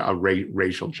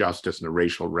 racial justice and a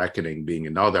racial reckoning being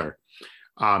another.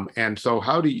 And so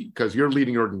because you're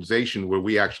leading an organization where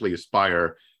we actually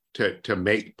aspire to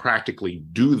practically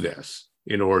do this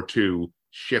in order to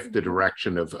shift the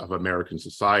direction of American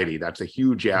society. That's a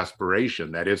huge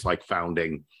aspiration. That is like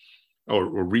founding or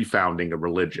refounding a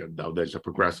religion, though there's a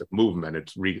progressive movement.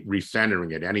 It's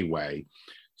recentering it anyway.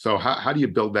 So how do you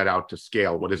build that out to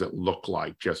scale? What does it look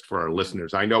like, just for our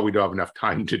listeners? I know we don't have enough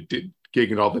time to dig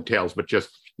in all the details, but just,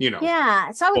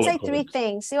 Yeah, so I would say three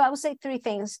things. So I would say three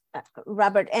things,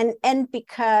 Robert, and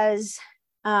because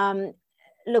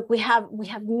look, we have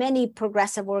many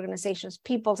progressive organizations.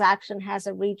 People's Action has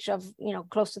a reach of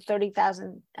close to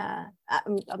 30,000.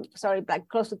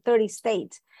 Close to 30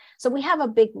 states. So we have a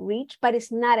big reach, but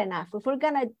it's not enough. If we're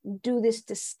gonna do this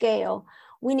to scale,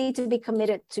 we need to be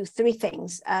committed to three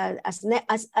things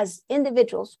as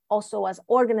individuals, also as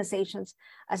organizations,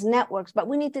 as networks. But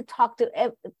we need to talk to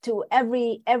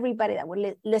everybody that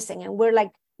we're listening, and we're like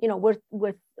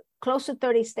we're close to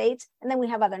 30 states, and then we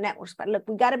have other networks. But look,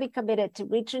 we got to be committed to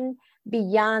reaching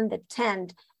beyond the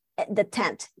tent.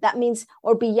 That means,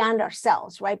 or beyond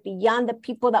ourselves, right? Beyond the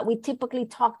people that we typically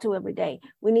talk to every day.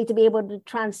 We need to be able to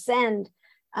transcend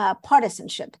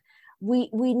partisanship. We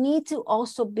need to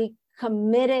also be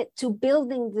committed to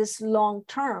building this long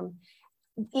term.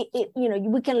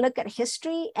 We can look at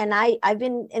history, and I've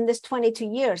been in this 22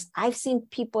 years. I've seen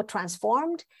people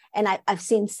transformed, and I've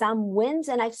seen some wins,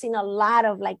 and I've seen a lot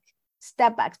of like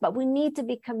step backs, but we need to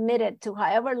be committed to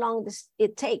however long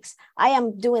it takes. I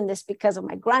am doing this because of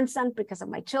my grandson, because of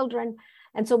my children.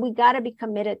 And so we got to be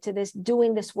committed to this,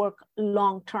 doing this work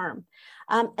long term.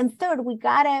 And third,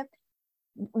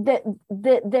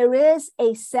 there is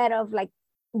a set of like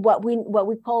what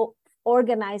we call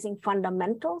organizing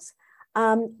fundamentals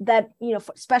that,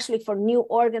 especially for new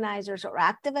organizers or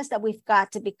activists, that we've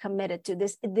got to be committed to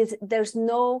this. There's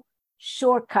no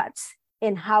shortcuts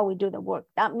in how we do the work.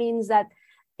 That means that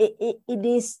it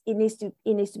needs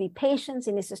to be patience.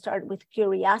 It needs to start with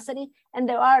curiosity, and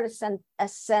there are a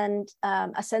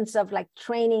sense of like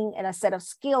training and a set of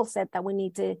skill set that we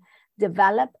need to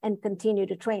develop and continue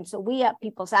to train. So we at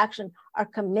People's Action are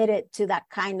committed to that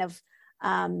kind of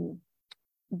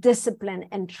discipline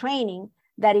and training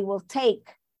that it will take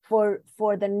for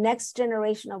the next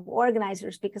generation of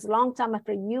organizers, because a long time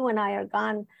after you and I are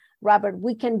gone, Robert,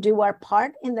 we can do our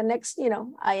part in the next,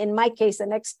 in my case, the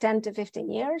next 10 to 15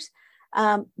 years.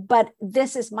 But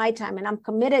this is my time, and I'm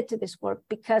committed to this work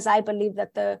because I believe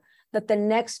that the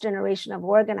next generation of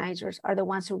organizers are the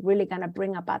ones who are really going to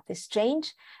bring about this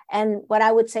change. And what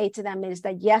I would say to them is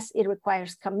that, yes, it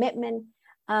requires commitment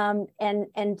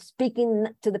and speaking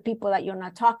to the people that you're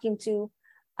not talking to.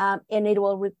 And it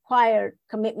will require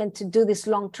commitment to do this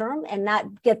long term and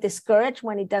not get discouraged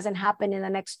when it doesn't happen in the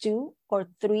next 2 or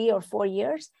 3 or 4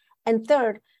 years. And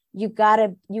third, you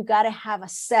gotta have a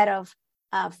set of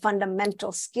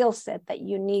fundamental skill set that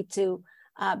you need to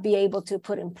be able to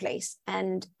put in place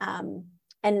and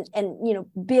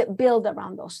build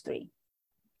around those 3.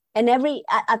 And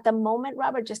at the moment,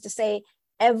 Robert, just to say,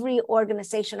 every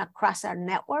organization across our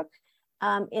network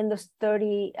in those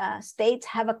 30 states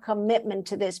have a commitment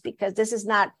to this, because this is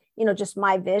not, just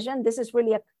my vision. This is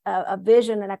really a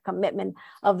vision and a commitment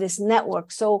of this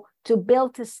network. So to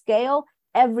build to scale,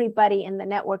 everybody in the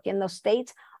network in those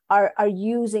states are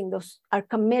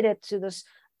committed to those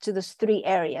 3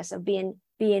 areas of being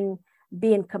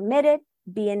committed,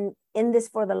 being in this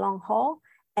for the long haul,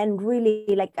 and really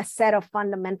like a set of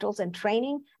fundamentals and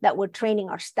training that we're training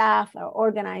our staff, our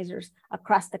organizers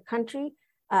across the country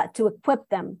to equip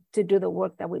them to do the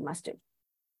work that we must do.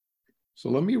 So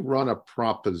let me run a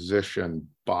proposition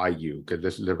by you, because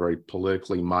this is a very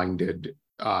politically minded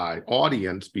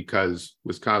audience, because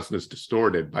Wisconsin is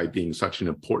distorted by being such an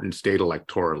important state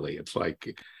electorally. It's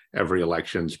like every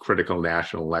election's critical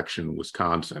national election in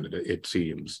Wisconsin, it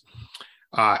seems.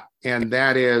 And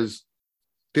that is,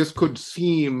 this could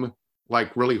seem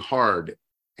like really hard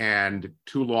and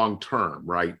too long term,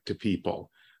 right, to people.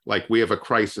 Like, we have a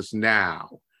crisis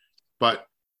now, but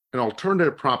an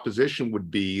alternative proposition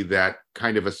would be that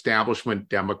kind of establishment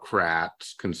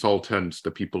Democrats, consultants,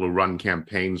 the people who run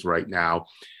campaigns right now,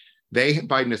 they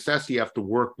by necessity have to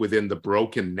work within the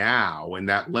broken now, and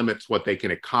that limits what they can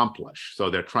accomplish. So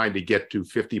they're trying to get to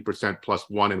 50% plus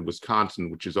 1 in Wisconsin,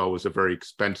 which is always a very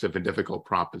expensive and difficult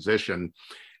proposition,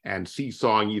 and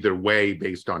seesawing either way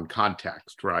based on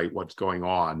context, right, what's going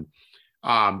on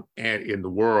and in the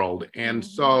world. And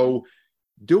so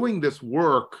doing this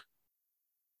work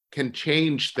can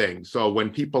change things. So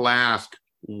when people ask,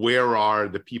 where are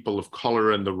the people of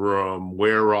color in the room?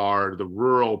 Where are the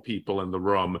rural people in the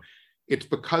room? It's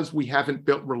because we haven't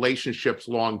built relationships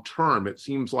long term. It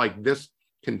seems like this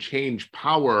can change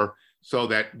power so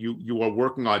that you are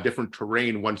working on a different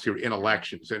terrain once you're in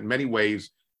elections. In many ways,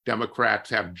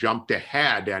 Democrats have jumped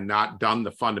ahead and not done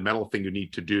the fundamental thing you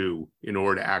need to do in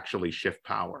order to actually shift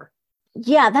power.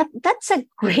 Yeah, that's a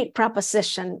great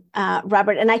proposition,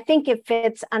 Robert. And I think it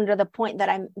fits under the point that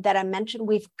I mentioned.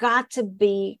 We've got to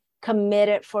be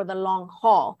committed for the long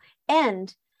haul,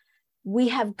 and we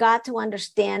have got to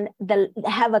understand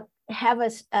have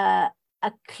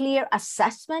a clear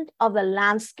assessment of the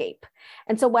landscape.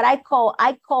 And so what I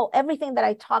call everything that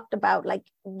I talked about, like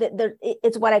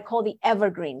it's what I call the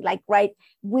evergreen. Like, right,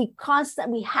 we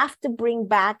have to bring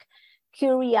back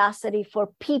curiosity for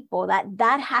people.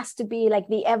 That has to be like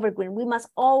the evergreen. We must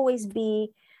always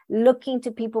be looking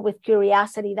to people with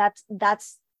curiosity.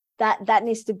 That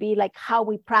needs to be like how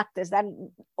we practice that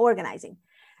organizing.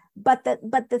 But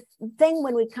the thing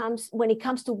when it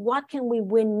comes to what can we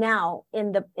win now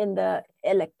in the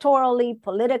electorally,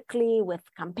 politically, with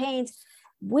campaigns,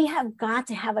 we have got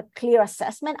to have a clear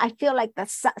assessment. I feel like that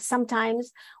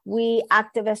sometimes we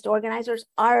activist organizers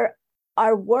are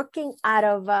working out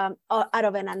of an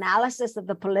analysis of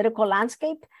the political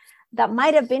landscape that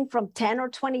might have been from 10 or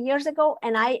 20 years ago.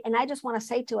 And I just want to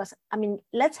say to us, I mean,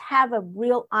 let's have a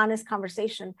real honest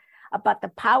conversation about the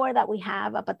power that we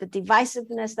have, about the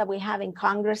divisiveness that we have in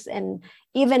Congress. And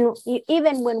even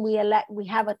when we elect, we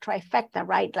have a trifecta,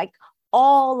 right? Like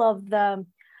all of the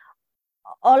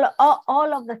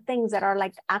things that are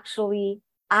like actually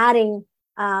adding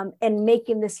and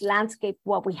making this landscape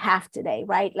what we have today,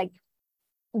 right? Like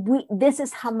this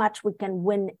is how much we can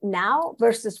win now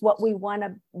versus what we want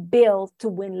to build to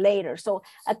win later. So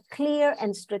a clear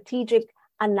and strategic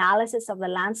analysis of the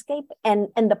landscape and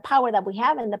the power that we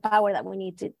have and the power that we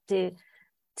need to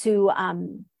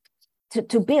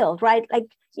build, right? Like,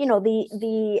 you know,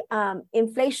 the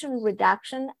Inflation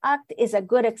Reduction Act is a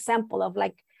good example of,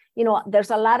 like, you know,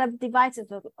 there's a lot of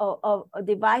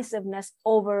divisiveness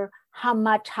over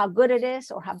how good it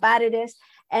is or how bad it is.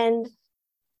 And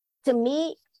to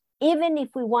me, even if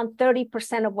we want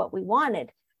 30% of what we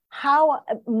wanted,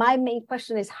 my main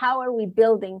question is, how are we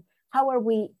building, how are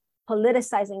we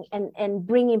politicizing and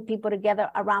bringing people together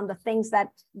around the things that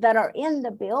are in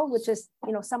the bill, which is,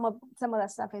 you know, some of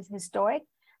that stuff is historic,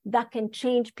 that can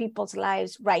change people's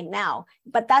lives right now.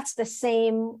 But that's the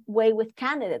same way with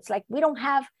candidates. Like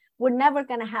we're never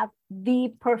going to have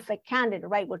the perfect candidate,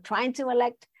 right? We're trying to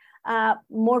elect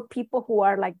more people who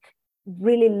are like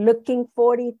really looking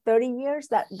 40, 30 years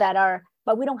that are,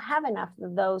 but we don't have enough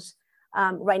of those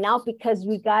right now, because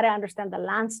we got to understand the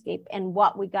landscape and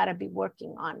what we got to be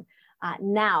working on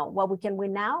now, what we can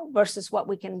win now versus what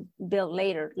we can build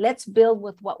later. Let's build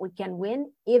with what we can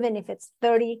win, even if it's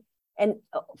 30 and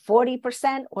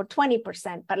 40% or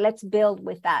 20%, but let's build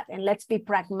with that. And let's be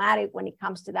pragmatic when it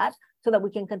comes to that so that we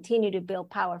can continue to build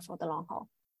power for the long haul.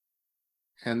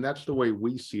 And that's the way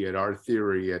we see it. Our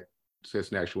theory at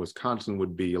Citizen Action Wisconsin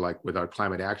would be, like with our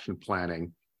climate action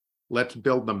planning, let's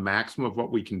build the maximum of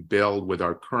what we can build with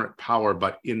our current power,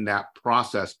 but in that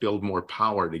process, build more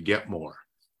power to get more.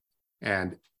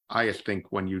 And I just think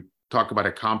when you talk about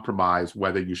a compromise,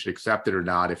 whether you should accept it or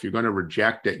not, if you're going to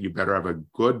reject it, you better have a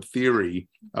good theory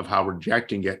of how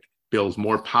rejecting it builds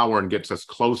more power and gets us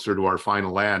closer to our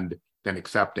final end than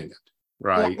accepting it,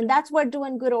 right? Yeah, and that's where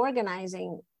doing good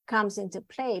organizing comes into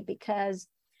play, because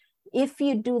if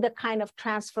you do the kind of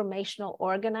transformational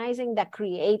organizing that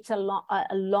creates a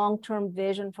long-term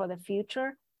vision for the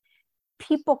future,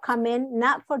 people come in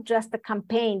not for just the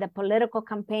campaign, the political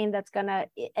campaign that's gonna,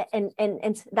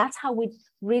 and that's how we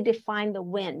redefine the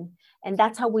win. And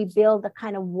that's how we build the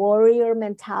kind of warrior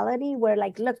mentality where,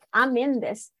 like, look, I'm in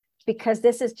this because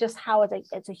this is just how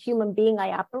as a human being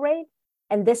I operate.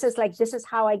 And this is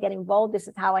how I get involved. This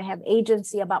is how I have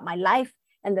agency about my life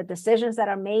and the decisions that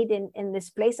are made in these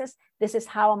places. This is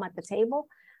how I'm at the table.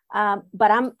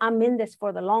 But I'm in this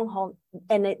for the long haul.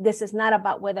 And this is not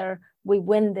about whether we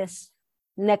win this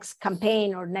next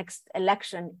campaign or next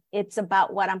election. It's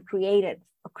about what I'm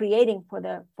creating for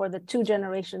the 2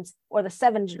 generations or the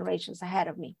 7 generations ahead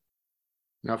of me.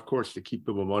 Now, of course, to keep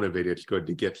people motivated, it's good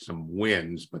to get some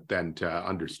wins, but then to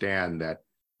understand that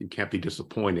you can't be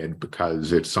disappointed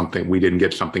because it's something, we didn't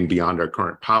get something beyond our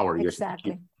current power.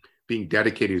 Exactly. Being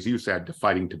dedicated, as you said, to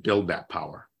fighting to build that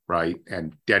power, right?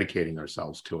 And dedicating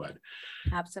ourselves to it.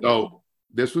 Absolutely. So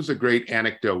this was a great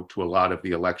anecdote to a lot of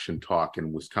the election talk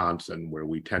in Wisconsin, where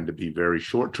we tend to be very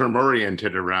short-term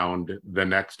oriented around the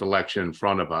next election in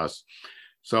front of us.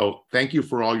 So thank you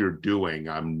for all you're doing.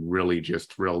 I'm really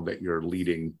just thrilled that you're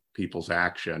leading People's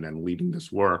Action and leading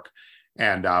this work.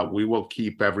 And we will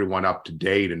keep everyone up to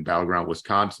date in Battleground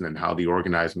Wisconsin and how the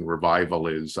organizing revival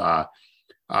is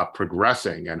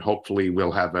progressing. And hopefully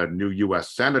we'll have a new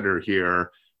U.S. Senator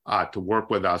here to work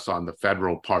with us on the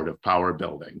federal part of power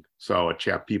building. So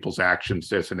a People's Action,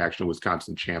 Citizen Action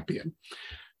Wisconsin champion.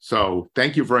 So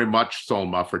thank you very much,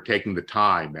 Solma, for taking the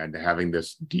time and having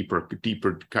this deeper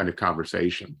kind of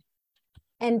conversation.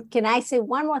 And can I say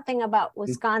one more thing about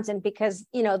Wisconsin? Because,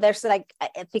 you know, there's like,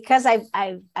 because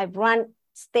I've run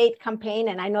state campaign,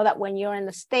 and I know that when you're in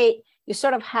the state, you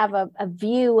sort of have a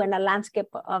view and a landscape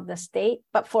of the state.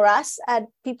 But for us at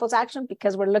People's Action,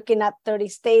 because we're looking at 30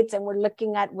 states and we're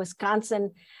looking at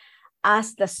Wisconsin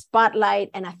as the spotlight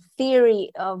and a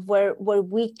theory of where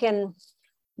we can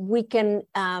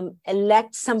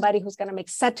elect somebody who's going to make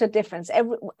such a difference.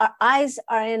 Our eyes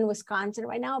are in Wisconsin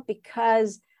right now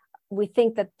because we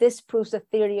think that this proves a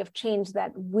theory of change,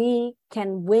 that we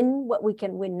can win what we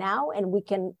can win now, and we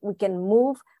can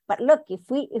move. But look, if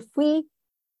we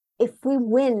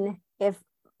win, if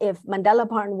if Mandela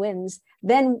Barn wins,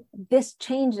 then this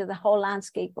changes the whole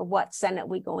landscape of what Senate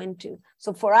we go into.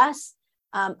 So for us,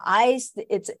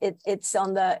 it's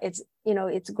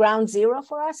ground zero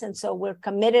for us, and so we're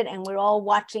committed, and we're all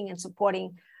watching and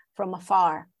supporting from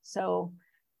afar. So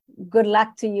good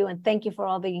luck to you, and thank you for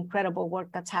all the incredible work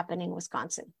that's happening in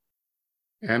Wisconsin.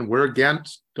 And we're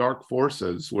against dark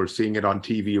forces. We're seeing it on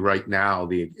TV right now.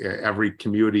 Every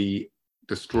community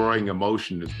destroying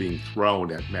emotion is being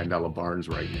thrown at Mandela Barns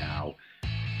right now.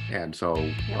 And so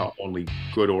only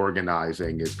good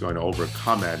organizing is going to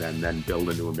overcome it and then build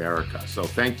a new America. So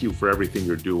thank you for everything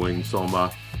you're doing,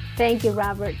 Soma. Thank you,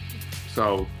 Robert.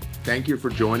 So thank you for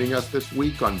joining us this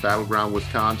week on Battleground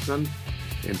Wisconsin.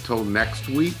 Until next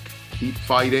week, keep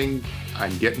fighting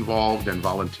and get involved and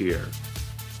volunteer.